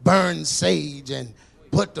to burn sage and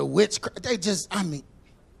put the witchcraft.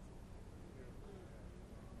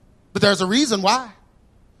 But there's a reason why.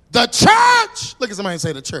 The church, look at somebody and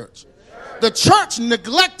say the church. The church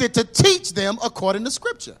neglected to teach them according to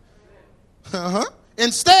Scripture.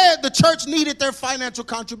 Instead, the church needed their financial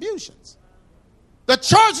contributions. The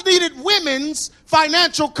church needed women's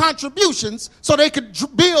financial contributions so they could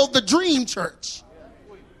build the dream church.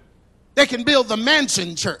 They can build the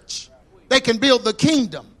mansion church. They can build the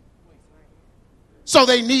kingdom. So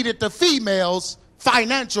they needed the females'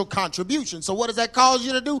 financial contribution. So what does that cause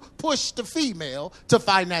you to do? Push the female to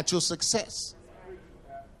financial success.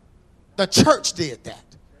 The church did that.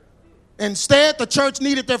 Instead, the church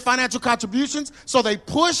needed their financial contributions, so they were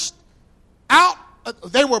pushed out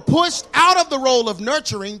of the role of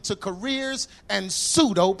nurturing to careers and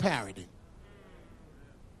pseudo-parenting.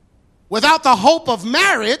 Without the hope of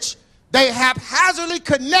marriage, they haphazardly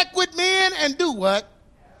connect with men and do what?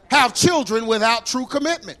 Have children without true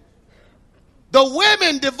commitment. The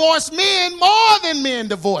women divorce men more than men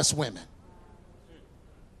divorce women.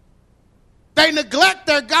 They neglect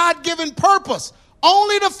their God-given purpose,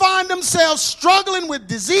 only to find themselves struggling with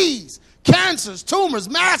disease, cancers, tumors,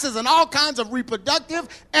 masses, and all kinds of reproductive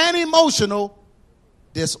and emotional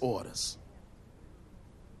disorders.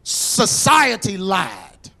 Society lied.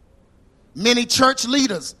 Many church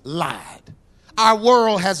leaders lied. Our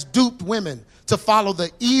world has duped women to follow the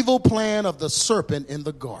evil plan of the serpent in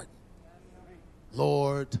the garden.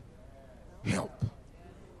 Lord, help.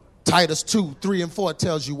 Titus 2, 3, and 4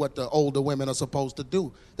 tells you what the older women are supposed to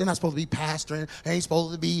do. They're not supposed to be pastoring. They ain't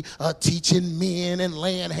supposed to be teaching men and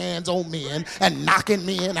laying hands on men and knocking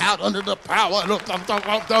men out under the power.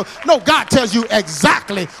 No, God tells you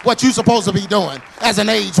exactly what you're supposed to be doing as an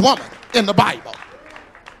aged woman in the Bible.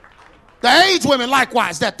 The aged women,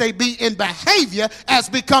 likewise, that they be in behavior as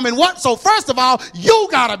becoming what? So first of all, you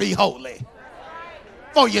got to be holy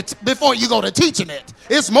before you go to teaching it.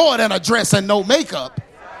 It's more than a dress and no makeup.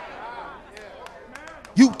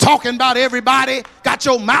 You talking about everybody, got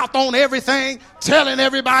your mouth on everything, telling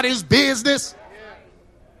everybody's business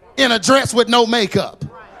in a dress with no makeup.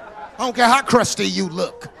 I don't care how crusty you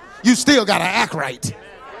look. You still got to act right.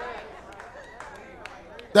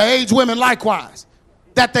 The aged women likewise,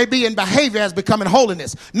 that they be in behavior as becoming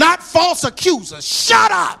holiness. Not false accusers.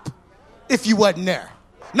 Shut up if you wasn't there.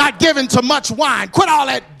 Not giving too much wine. Quit all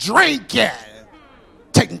that drinking.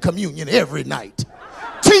 Taking communion every night.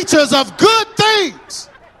 Teachers of good things.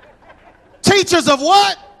 Teachers of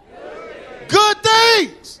what? Good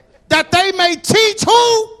things. That they may teach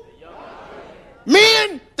who?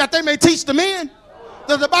 Men. That they may teach the men.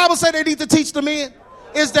 Does the Bible say they need to teach the men?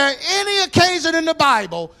 Is there any occasion in the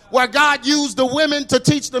Bible where God used the women to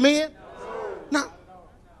teach the men? No.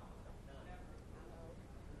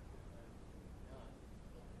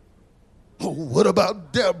 Oh, what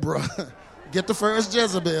about Deborah? Get the first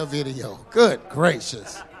Jezebel video. Good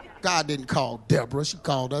gracious. God didn't call Deborah. She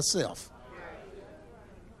called herself.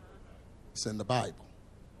 It's in the Bible.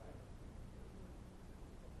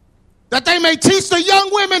 That they may teach the young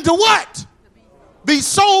women to what? Be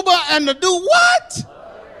sober and to do what?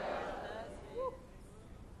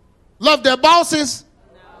 Love their bosses?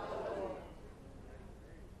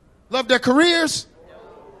 Love their careers?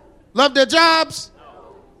 Love their jobs?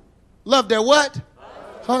 Love their what?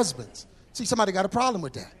 Husbands. See, somebody got a problem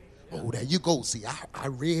with that. Oh, there you go. See, I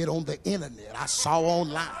read on the internet. I saw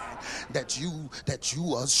online that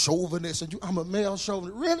you are chauvinist and I'm a male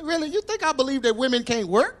chauvinist. Really? You think I believe that women can't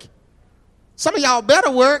work? Some of y'all better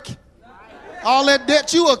work. All that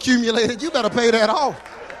debt you accumulated, you better pay that off.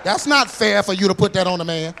 That's not fair for you to put that on a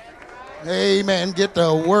man. Amen. Get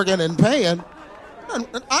to working and paying.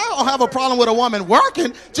 I don't have a problem with a woman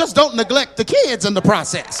working. Just don't neglect the kids in the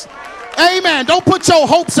process. Amen. Don't put your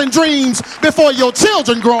hopes and dreams before your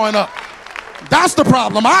children growing up. That's the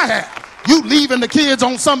problem I have. You leaving the kids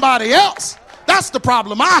on somebody else. That's the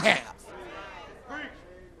problem I have.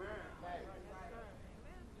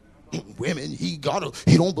 Women, he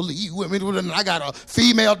don't believe women. I got a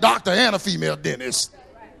female doctor and a female dentist.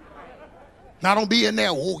 Now don't be in there.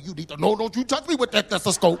 Oh, you need to know. Don't you touch me with that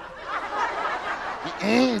stethoscope.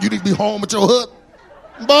 You need to be home with your hood.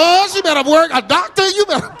 Boss, you better work. A doctor,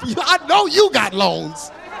 I know you got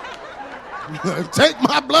loans. Take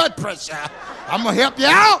my blood pressure. I'm going to help you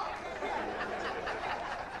out.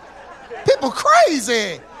 People crazy.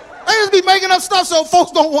 They just be making up stuff so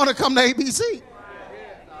folks don't want to come to ABC.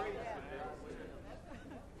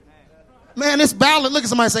 Man, it's balanced. Look at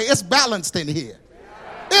somebody say, it's balanced in here.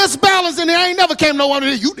 It's balanced in here. I ain't never came to no one.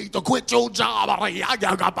 You need to quit your job.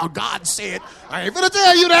 God said. I ain't finna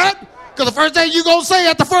tell you that. Because the first thing you going to say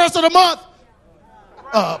at the first of the month,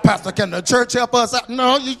 Pastor, can the church help us out?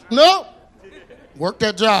 No. Work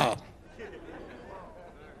that job.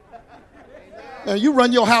 Now, you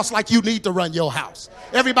run your house like you need to run your house.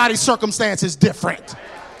 Everybody's circumstance is different.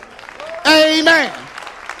 Amen.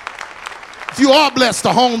 If you are blessed to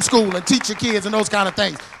homeschool and teach your kids and those kind of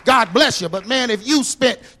things, God bless you. But man, if you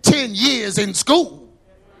spent 10 years in school,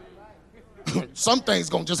 some things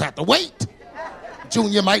going to just have to wait.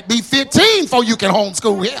 Junior might be 15 before you can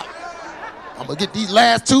homeschool him. I'm going to get these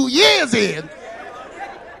last 2 years in.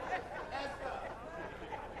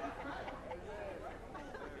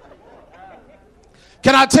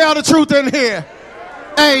 Can I tell the truth in here?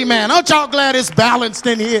 Amen. Aren't y'all glad it's balanced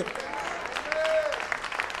in here?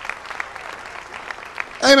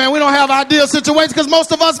 Amen. We don't have ideal situations because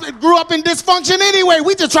most of us grew up in dysfunction anyway.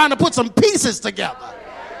 We just trying to put some pieces together.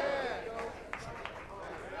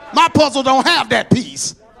 My puzzle don't have that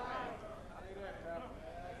piece.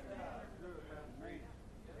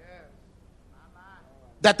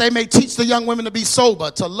 That they may teach the young women to be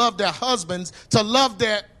sober, to love their husbands, to love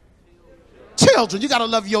their children. You got to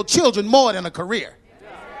love your children more than a career.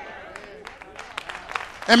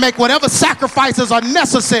 And make whatever sacrifices are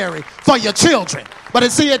necessary for your children. But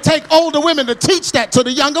it take older women to teach that to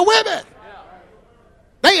the younger women.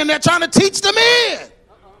 They in there trying to teach the men.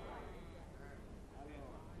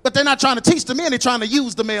 But they're not trying to teach the men, they're trying to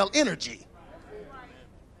use the male energy.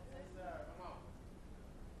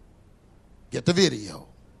 Get the video.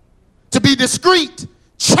 To be discreet,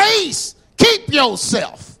 chase, keep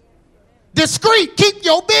yourself. Discreet, keep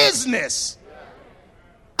your business.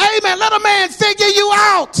 Amen. Let a man figure you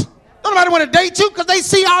out. Nobody want to date you because they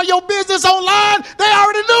see all your business online. They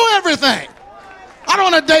already knew everything. I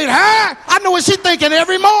don't want to date her. I know what she's thinking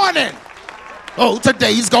every morning. Oh,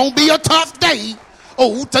 today's going to be a tough day.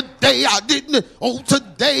 Oh, today I didn't. Oh,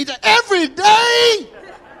 today. Every day.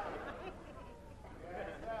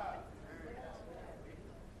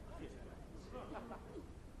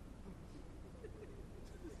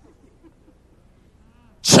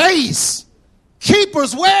 Chase.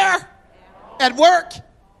 Keepers where? At work.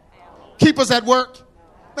 Keepers at work.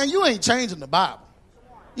 Man, you ain't changing the Bible.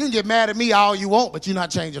 You can get mad at me all you want, but you're not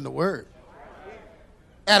changing the word.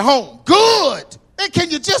 At home. Good. Man, can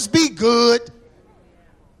you just be good?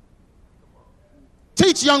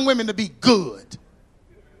 Teach young women to be good.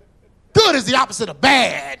 Good is the opposite of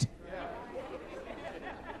bad.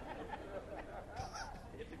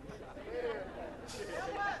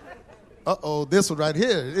 Uh-oh, this one right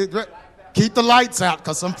here. Keep the lights out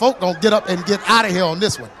because some folk gonna get up and get out of here on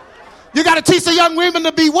this one. You got to teach the young women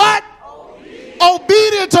to be what?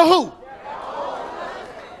 Obedient to who?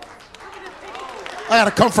 I got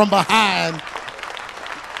to come from behind.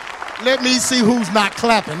 Let me see who's not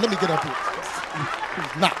clapping. Let me get up here.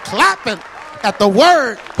 Who's not clapping at the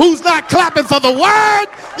word? Who's not clapping for the word?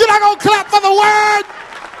 You're not going to clap for the word?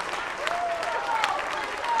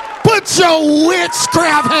 Put your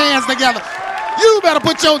witchcraft hands together. You better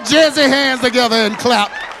put your jazzy hands together and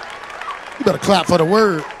clap. You better clap for the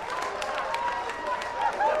word.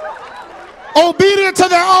 Obedient to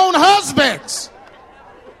their own husbands,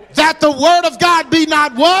 that the word of God be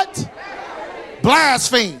not what?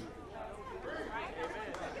 Blaspheme.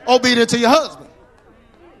 Obedient to your husband,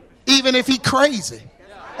 even if he crazy.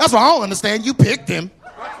 That's what I don't understand. You picked him.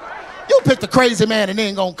 You picked the crazy man and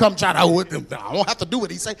then gonna come try to hold him. I don't have to do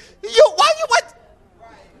what he say. Why you what?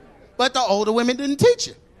 But the older women didn't teach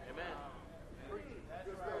you.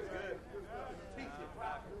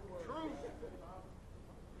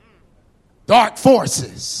 Dark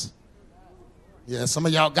forces. Yeah, some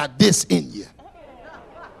of y'all got this in you.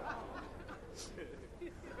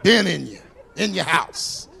 Been in you. In your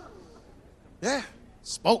house. Yeah,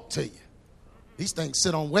 spoke to you. These things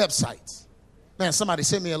sit on websites. Man, somebody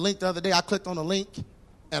sent me a link the other day. I clicked on the link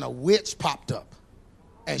and a witch popped up.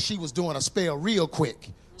 And she was doing a spell real quick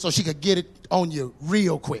so she could get it on you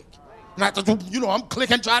real quick. And I'm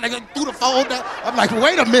clicking, trying to get through the folder. I'm like,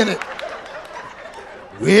 wait a minute.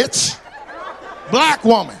 Witch. Black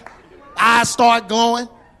woman. Eyes start glowing.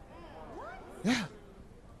 Yeah.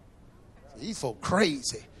 These folk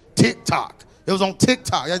crazy. TikTok. It was on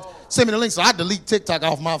TikTok. Send me the link so I delete TikTok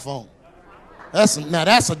off my phone. That's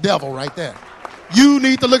a devil right there. You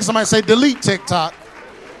need to look at somebody and say, delete TikTok.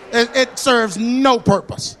 It serves no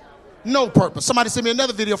purpose. No purpose. Somebody sent me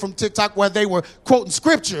another video from TikTok where they were quoting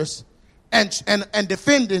scriptures and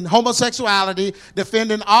defending homosexuality,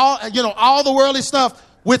 defending all the worldly stuff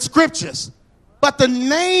with scriptures. But the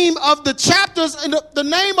name of the chapters and the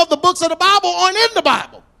name of the books of the Bible aren't in the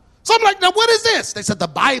Bible. So I'm like, now what is this? They said the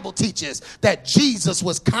Bible teaches that Jesus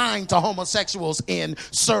was kind to homosexuals in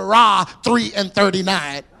Sirach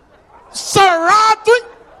 3:39. Sirach 3.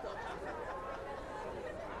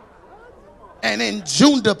 And in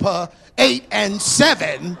Judapah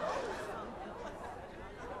 8:7.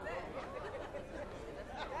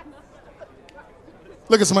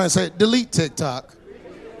 Look at somebody and say, delete TikTok.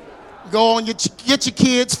 Go on, get your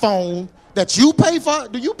kid's phone that you pay for.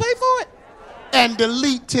 Do you pay for it? And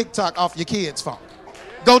delete TikTok off your kid's phone.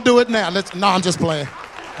 Go do it now. No, I'm just playing.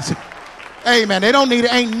 Hey, man, they don't need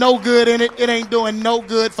it. Ain't no good in it. It ain't doing no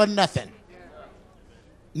good for nothing.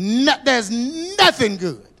 There's nothing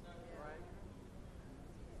good.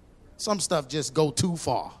 Some stuff just go too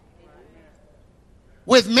far.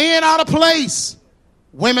 With men out of place,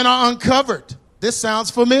 women are uncovered. This sounds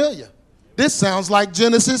familiar. This sounds like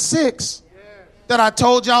Genesis 6 that I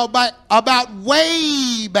told y'all about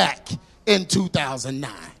way back in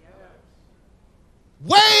 2009.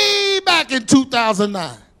 Way back in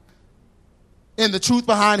 2009. In the Truth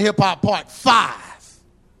Behind Hip Hop Part 5,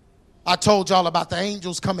 I told y'all about the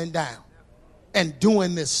angels coming down and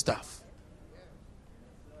doing this stuff.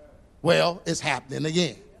 Well, it's happening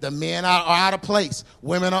again. The men are out of place.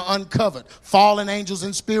 Women are uncovered. Fallen angels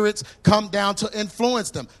and spirits come down to influence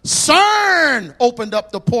them. CERN opened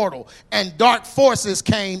up the portal and dark forces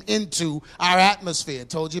came into our atmosphere.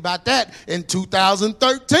 Told you about that in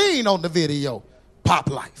 2013 on the video. Pop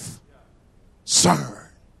Life. CERN.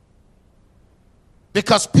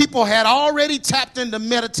 Because people had already tapped into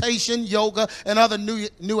meditation, yoga, and other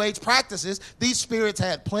new age practices, these spirits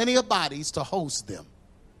had plenty of bodies to host them.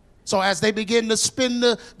 So as they begin to spin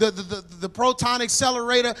the proton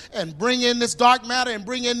accelerator and bring in this dark matter and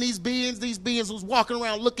bring in these beings was walking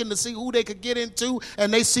around looking to see who they could get into,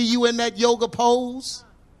 and they see you in that yoga pose,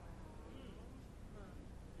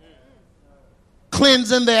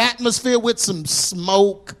 cleansing the atmosphere with some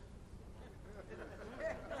smoke.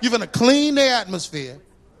 You're going to clean the atmosphere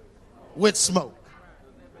with smoke.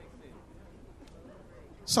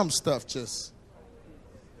 Some stuff just...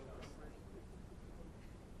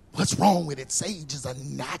 What's wrong with it? Sage is a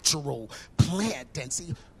natural plant. And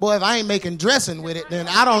see, boy, if I ain't making dressing with it, then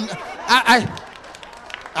I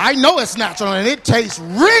know it's natural and it tastes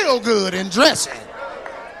real good in dressing.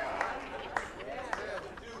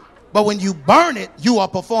 But when you burn it, you are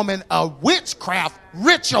performing a witchcraft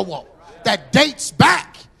ritual that dates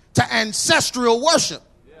back to ancestral worship.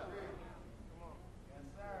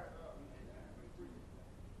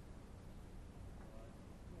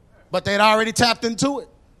 But they'd already tapped into it.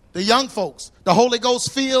 The young folks, the Holy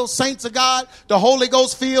Ghost filled saints of God, the Holy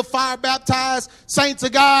Ghost filled fire baptized saints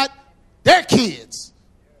of God, their kids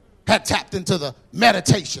had tapped into the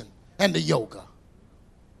meditation and the yoga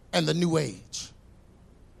and the new age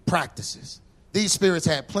practices. These spirits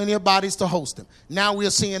had plenty of bodies to host them. Now we're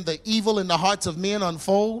seeing the evil in the hearts of men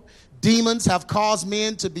unfold. Demons have caused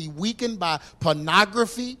men to be weakened by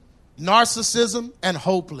pornography, narcissism, and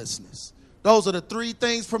hopelessness. Those are the three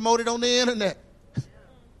things promoted on the internet.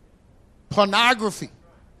 Pornography,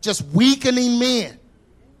 just weakening men.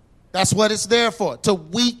 That's what it's there for, to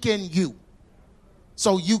weaken you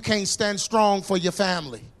so you can't stand strong for your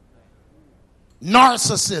family.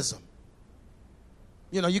 Narcissism.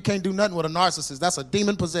 You know, you can't do nothing with a narcissist. That's a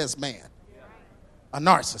demon-possessed man. A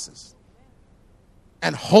narcissist.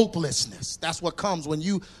 And hopelessness. That's what comes when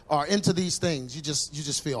you are into these things. You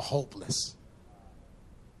just feel hopeless.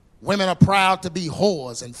 Women are proud to be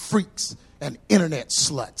whores and freaks and internet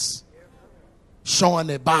sluts, showing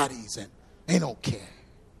their bodies, and they don't care.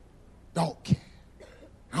 Don't care.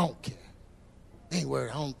 I don't care. Ain't worried.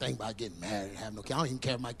 I don't think about getting married and having no kids. I don't even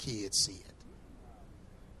care if my kids see it.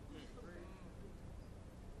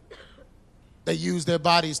 They use their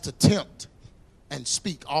bodies to tempt and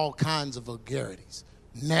speak all kinds of vulgarities.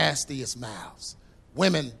 Nastiest mouths.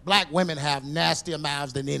 Women, black women have nastier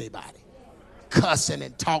mouths than anybody. Cussing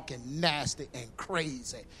and talking nasty and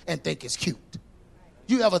crazy and think it's cute.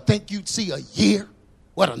 You ever think you'd see a year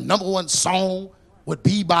what a #1 song would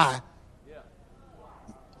be by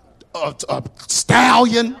a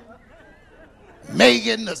Stallion,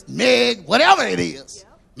 Megan, Meg, whatever it is.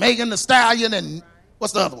 Megan Thee Stallion and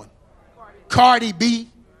what's the other one? Cardi B.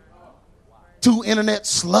 2 internet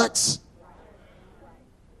sluts,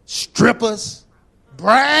 strippers,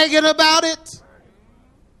 bragging about it,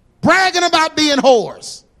 bragging about being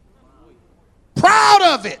whores, proud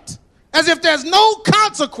of it, as if there's no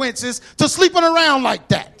consequences to sleeping around like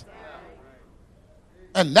that.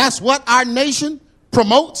 And that's what our nation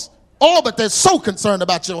promotes. Oh, but they're so concerned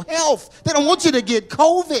about your health. They don't want you to get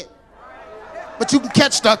COVID. But you can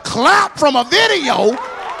catch the clap from a video.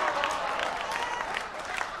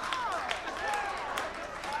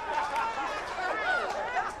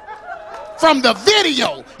 From the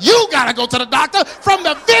video. You got to go to the doctor from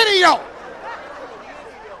the video.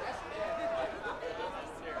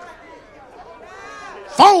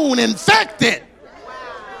 Phone infected.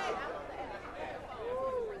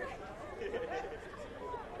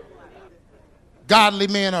 Godly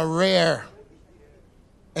men are rare,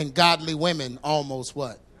 and godly women almost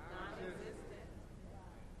what?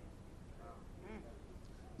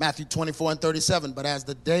 Matthew 24:37, but as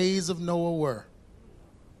the days of Noah were,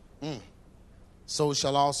 so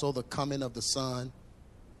shall also the coming of the Son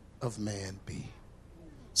of Man be.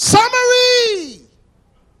 Summary!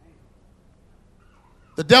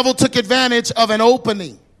 The devil took advantage of an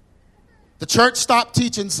opening The church stopped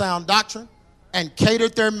teaching sound doctrine and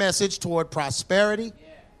catered their message toward prosperity,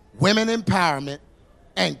 women empowerment,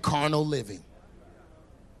 and carnal living.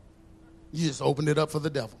 You just opened it up for the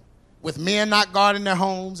devil. With men not guarding their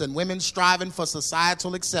homes and women striving for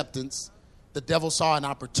societal acceptance, the devil saw an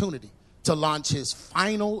opportunity to launch his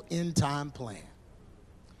final end-time plan.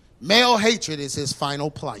 Male hatred is his final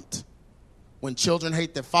plight. When children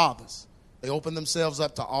hate their fathers, they open themselves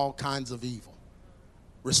up to all kinds of evil.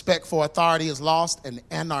 Respect for authority is lost and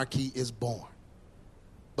anarchy is born.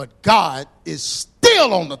 But God is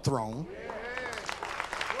still on the throne.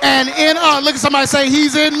 And look at somebody say,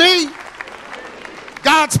 he's in me.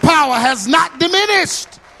 God's power has not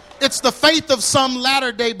diminished. It's the faith of some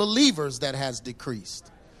latter-day believers that has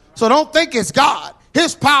decreased. So don't think it's God.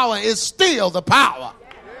 His power is still the power.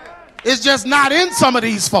 It's just not in some of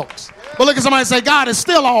these folks. But look at somebody and say, God is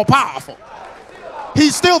still all powerful.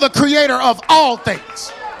 He's still the creator of all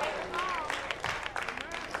things.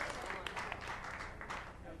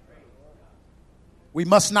 We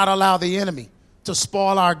must not allow the enemy to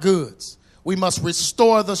spoil our goods. We must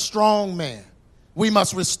restore the strong man. We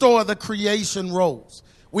must restore the creation roles.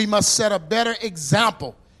 We must set a better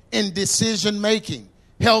example in decision making,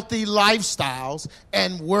 healthy lifestyles,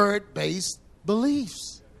 and word-based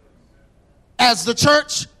beliefs. As the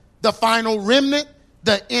church, the final remnant,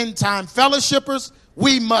 the end-time fellowshippers,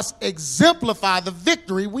 we must exemplify the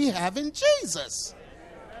victory we have in Jesus.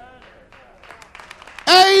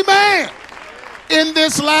 Amen. In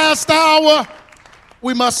this last hour,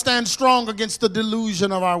 we must stand strong against the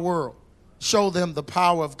delusion of our world. Show them the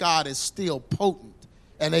power of God is still potent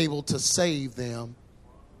and able to save them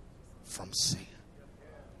from sin.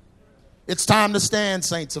 It's time to stand,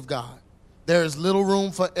 saints of God. There is little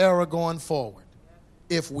room for error going forward.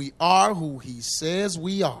 If we are who he says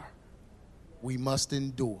we are, we must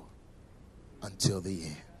endure until the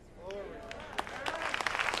end.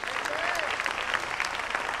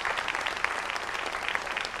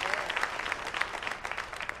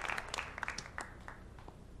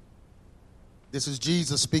 This is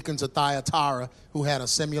Jesus speaking to Thyatira, who had a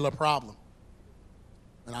similar problem.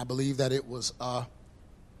 And I believe that it was a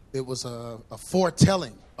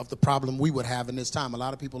foretelling of the problem we would have in this time. A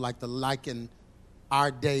lot of people like to liken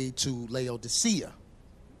our day to Laodicea,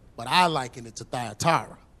 but I liken it to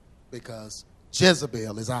Thyatira because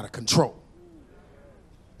Jezebel is out of control.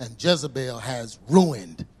 And Jezebel has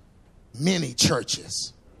ruined many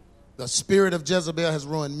churches. The spirit of Jezebel has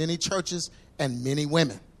ruined many churches and many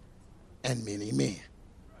women and many men.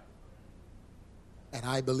 And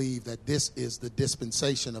I believe that this is the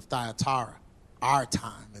dispensation of Thyatira, our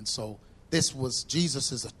time. And so this was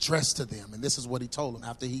Jesus' address to them. And this is what he told them.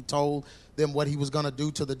 After he told them what he was going to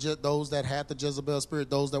do to those that had the Jezebel spirit,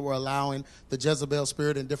 those that were allowing the Jezebel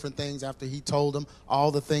spirit and different things, after he told them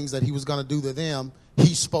all the things that he was going to do to them,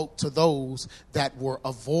 he spoke to those that were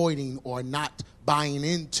avoiding or not buying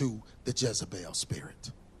into the Jezebel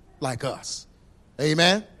spirit, like us.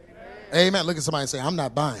 Amen? Amen. Look at somebody and say, I'm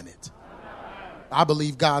not buying it. I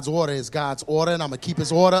believe God's order is God's order, and I'm going to keep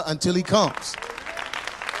his order until he comes.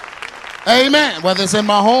 Amen. Whether it's in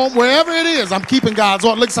my home, wherever it is, I'm keeping God's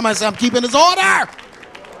order. Look at somebody and say, I'm keeping his order.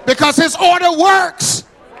 Because his order works.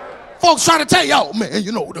 Folks try to tell you, oh, man,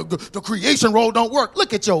 you know, the creation role don't work.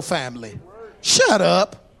 Look at your family. Shut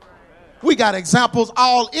up. We got examples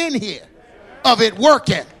all in here of it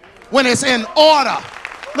working when it's in order.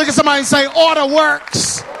 Look at somebody and say, order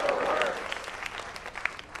works.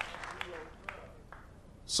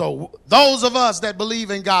 So those of us that believe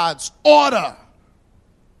in God's order,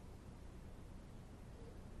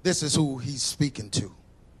 this is who he's speaking to.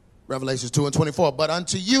 Revelations 2:24. But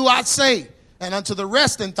unto you I say, and unto the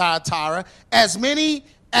rest in Thyatira, as many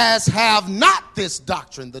as have not this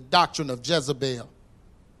doctrine, the doctrine of Jezebel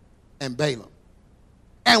and Balaam,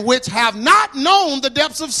 and which have not known the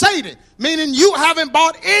depths of Satan, meaning you haven't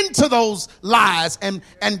bought into those lies and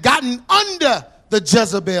gotten under the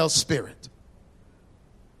Jezebel spirit.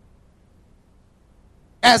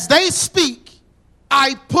 As they speak,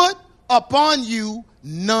 I put upon you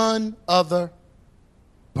none other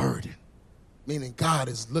burden. Meaning God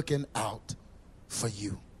is looking out for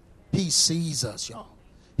you. He sees us, y'all.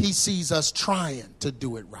 He sees us trying to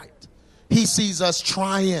do it right. He sees us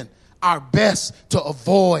trying our best to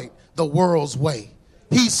avoid the world's way.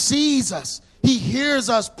 He sees us. He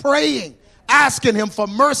hears us praying, asking him for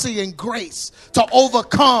mercy and grace to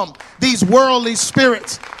overcome these worldly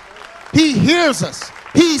spirits. He hears us.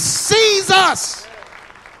 He sees us.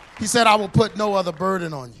 He said, I will put no other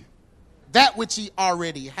burden on you. That which ye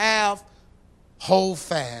already have, hold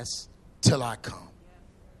fast till I come.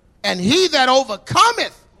 And he that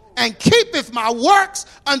overcometh and keepeth my works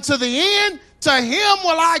unto the end, to him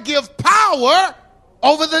will I give power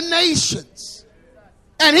over the nations.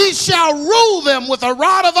 And he shall rule them with a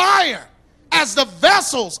rod of iron, as the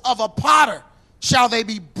vessels of a potter shall they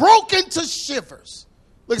be broken to shivers.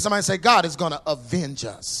 Look at somebody and say, God is going to avenge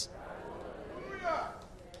us.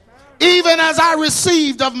 Even as I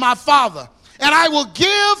received of my Father, and I will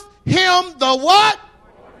give him the what?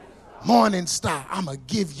 Morning star. I'm going to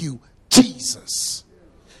give you Jesus.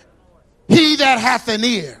 He that hath an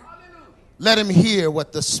ear, let him hear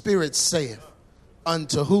what the Spirit saith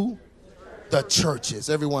unto who? The churches.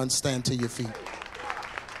 Everyone stand to your feet.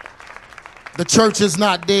 The church is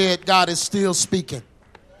not dead. God is still speaking.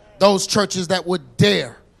 Those churches that would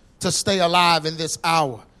dare to stay alive in this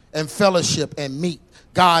hour and fellowship and meet,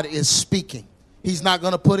 God is speaking. He's not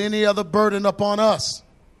going to put any other burden upon us,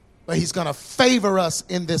 but he's going to favor us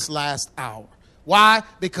in this last hour. Why?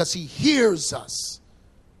 Because he hears us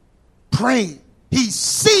praying. He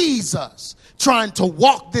sees us trying to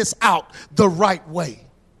walk this out the right way.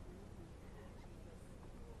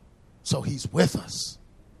 So he's with us.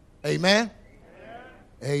 Amen?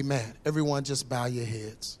 Amen. Everyone just bow your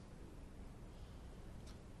heads.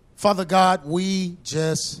 Father God, we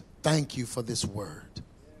just thank you for this word.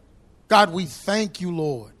 God, we thank you,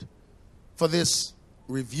 Lord, for this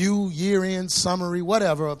review, year-end summary,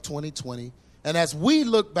 whatever, of 2020. And as we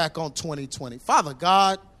look back on 2020, Father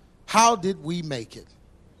God, how did we make it?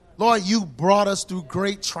 Lord, you brought us through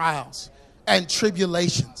great trials and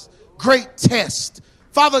tribulations, great tests.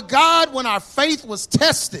 Father God, when our faith was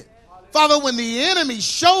tested, Father, when the enemy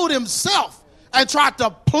showed himself and tried to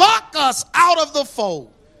pluck us out of the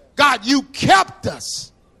fold, God, you kept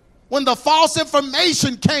us. When the false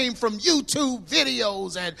information came from YouTube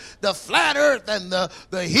videos and the flat earth and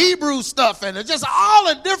the Hebrew stuff and just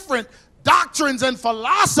all the different doctrines and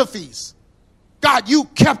philosophies, God, you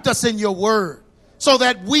kept us in your word so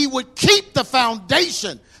that we would keep the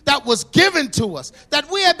foundation that was given to us, that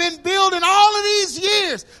we have been building all of these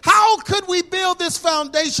years. How could we build this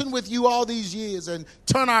foundation with you all these years and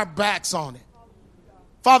turn our backs on it?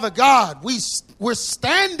 Father God, we're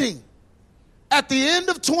standing at the end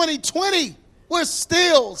of 2020. We're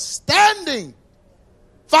still standing.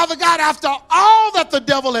 Father God, after all that the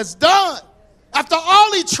devil has done, after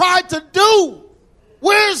all he tried to do,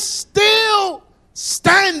 we're still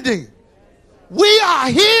standing. We are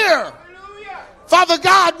here. Father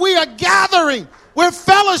God, we are gathering. We're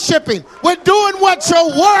fellowshipping. We're doing what your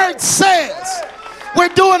word says. We're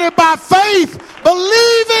doing it by faith,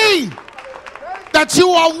 believing that you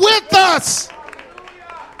are with us.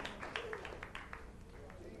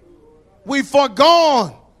 We've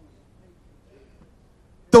foregone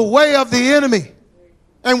the way of the enemy,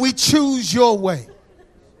 and we choose your way.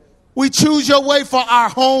 We choose your way for our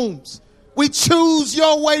homes. We choose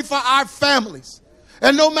your way for our families.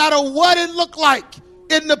 And no matter what it looked like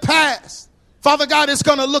in the past, Father God, it's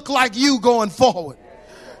going to look like you going forward.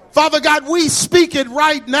 Father God, we speak it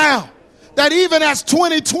right now, that even as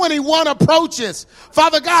 2021 approaches,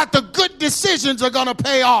 Father God, the good decisions are going to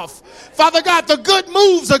pay off. Father God, the good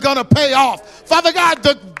moves are going to pay off. Father God,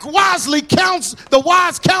 the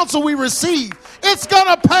wise counsel we receive, it's going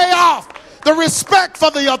to pay off. The respect for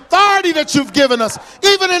the authority that you've given us,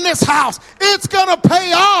 even in this house, it's going to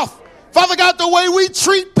pay off. Father God, the way we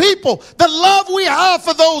treat people, the love we have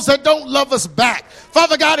for those that don't love us back,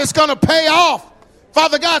 Father God, it's going to pay off.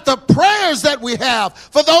 Father God, the prayers that we have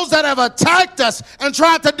for those that have attacked us and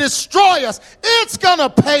tried to destroy us, it's going to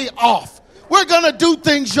pay off. We're going to do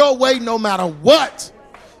things your way no matter what.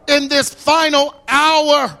 In this final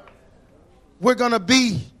hour, we're going to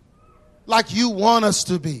be like you want us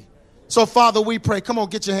to be. So, Father, we pray. Come on,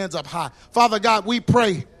 get your hands up high. Father God, we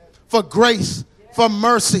pray for grace, for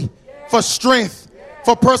mercy, for strength,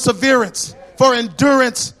 for perseverance, for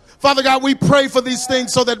endurance. Father God, we pray for these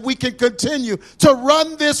things so that we can continue to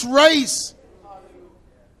run this race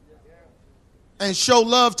and show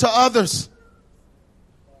love to others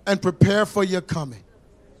and prepare for your coming.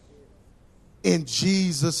 In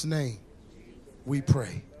Jesus' name, we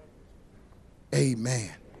pray.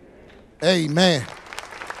 Amen. Amen.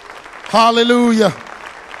 Hallelujah.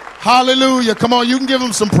 Hallelujah. Come on, you can give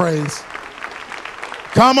him some praise.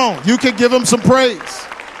 Come on, you can give him some praise.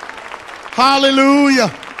 Hallelujah.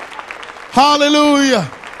 Hallelujah.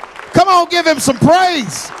 Come on, give him some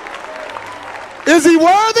praise. Is he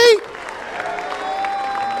worthy?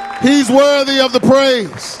 He's worthy of the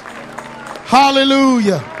praise.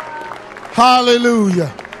 Hallelujah.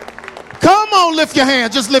 Hallelujah. Come on, lift your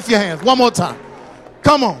hands. Just lift your hands one more time.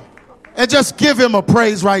 Come on. And just give him a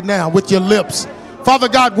praise right now with your lips. Father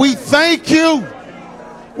God, we thank you.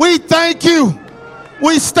 We thank you.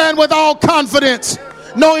 We stand with all confidence,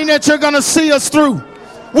 knowing that you're going to see us through.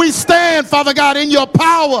 We stand, Father God, in your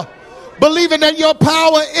power, believing that your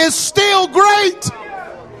power is still great.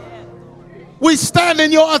 We stand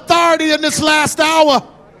in your authority in this last hour,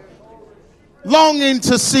 longing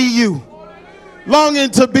to see you,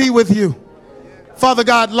 longing to be with you. Father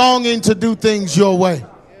God, longing to do things your way.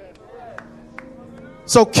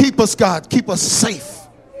 So keep us, God. Keep us safe.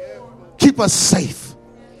 Keep us safe.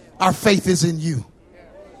 Our faith is in you.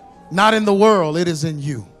 Not in the world, it is in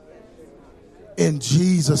you. In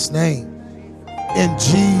Jesus' name. In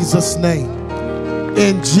Jesus' name.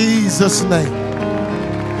 In Jesus' name.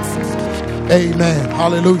 Amen.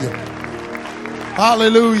 Hallelujah.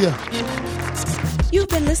 Hallelujah. You've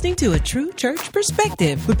been listening to A True Church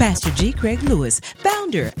Perspective with Pastor G. Craig Lewis,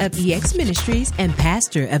 founder of EX Ministries and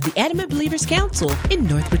pastor of the Adamant Believers Council in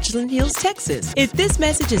North Richland Hills, Texas. If this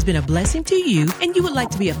message has been a blessing to you and you would like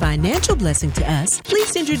to be a financial blessing to us, please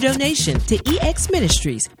send your donation to EX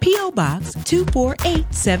Ministries, P.O. Box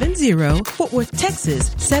 24870, Fort Worth,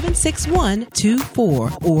 Texas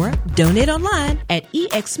 76124, or donate online at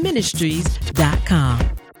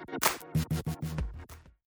exministries.com.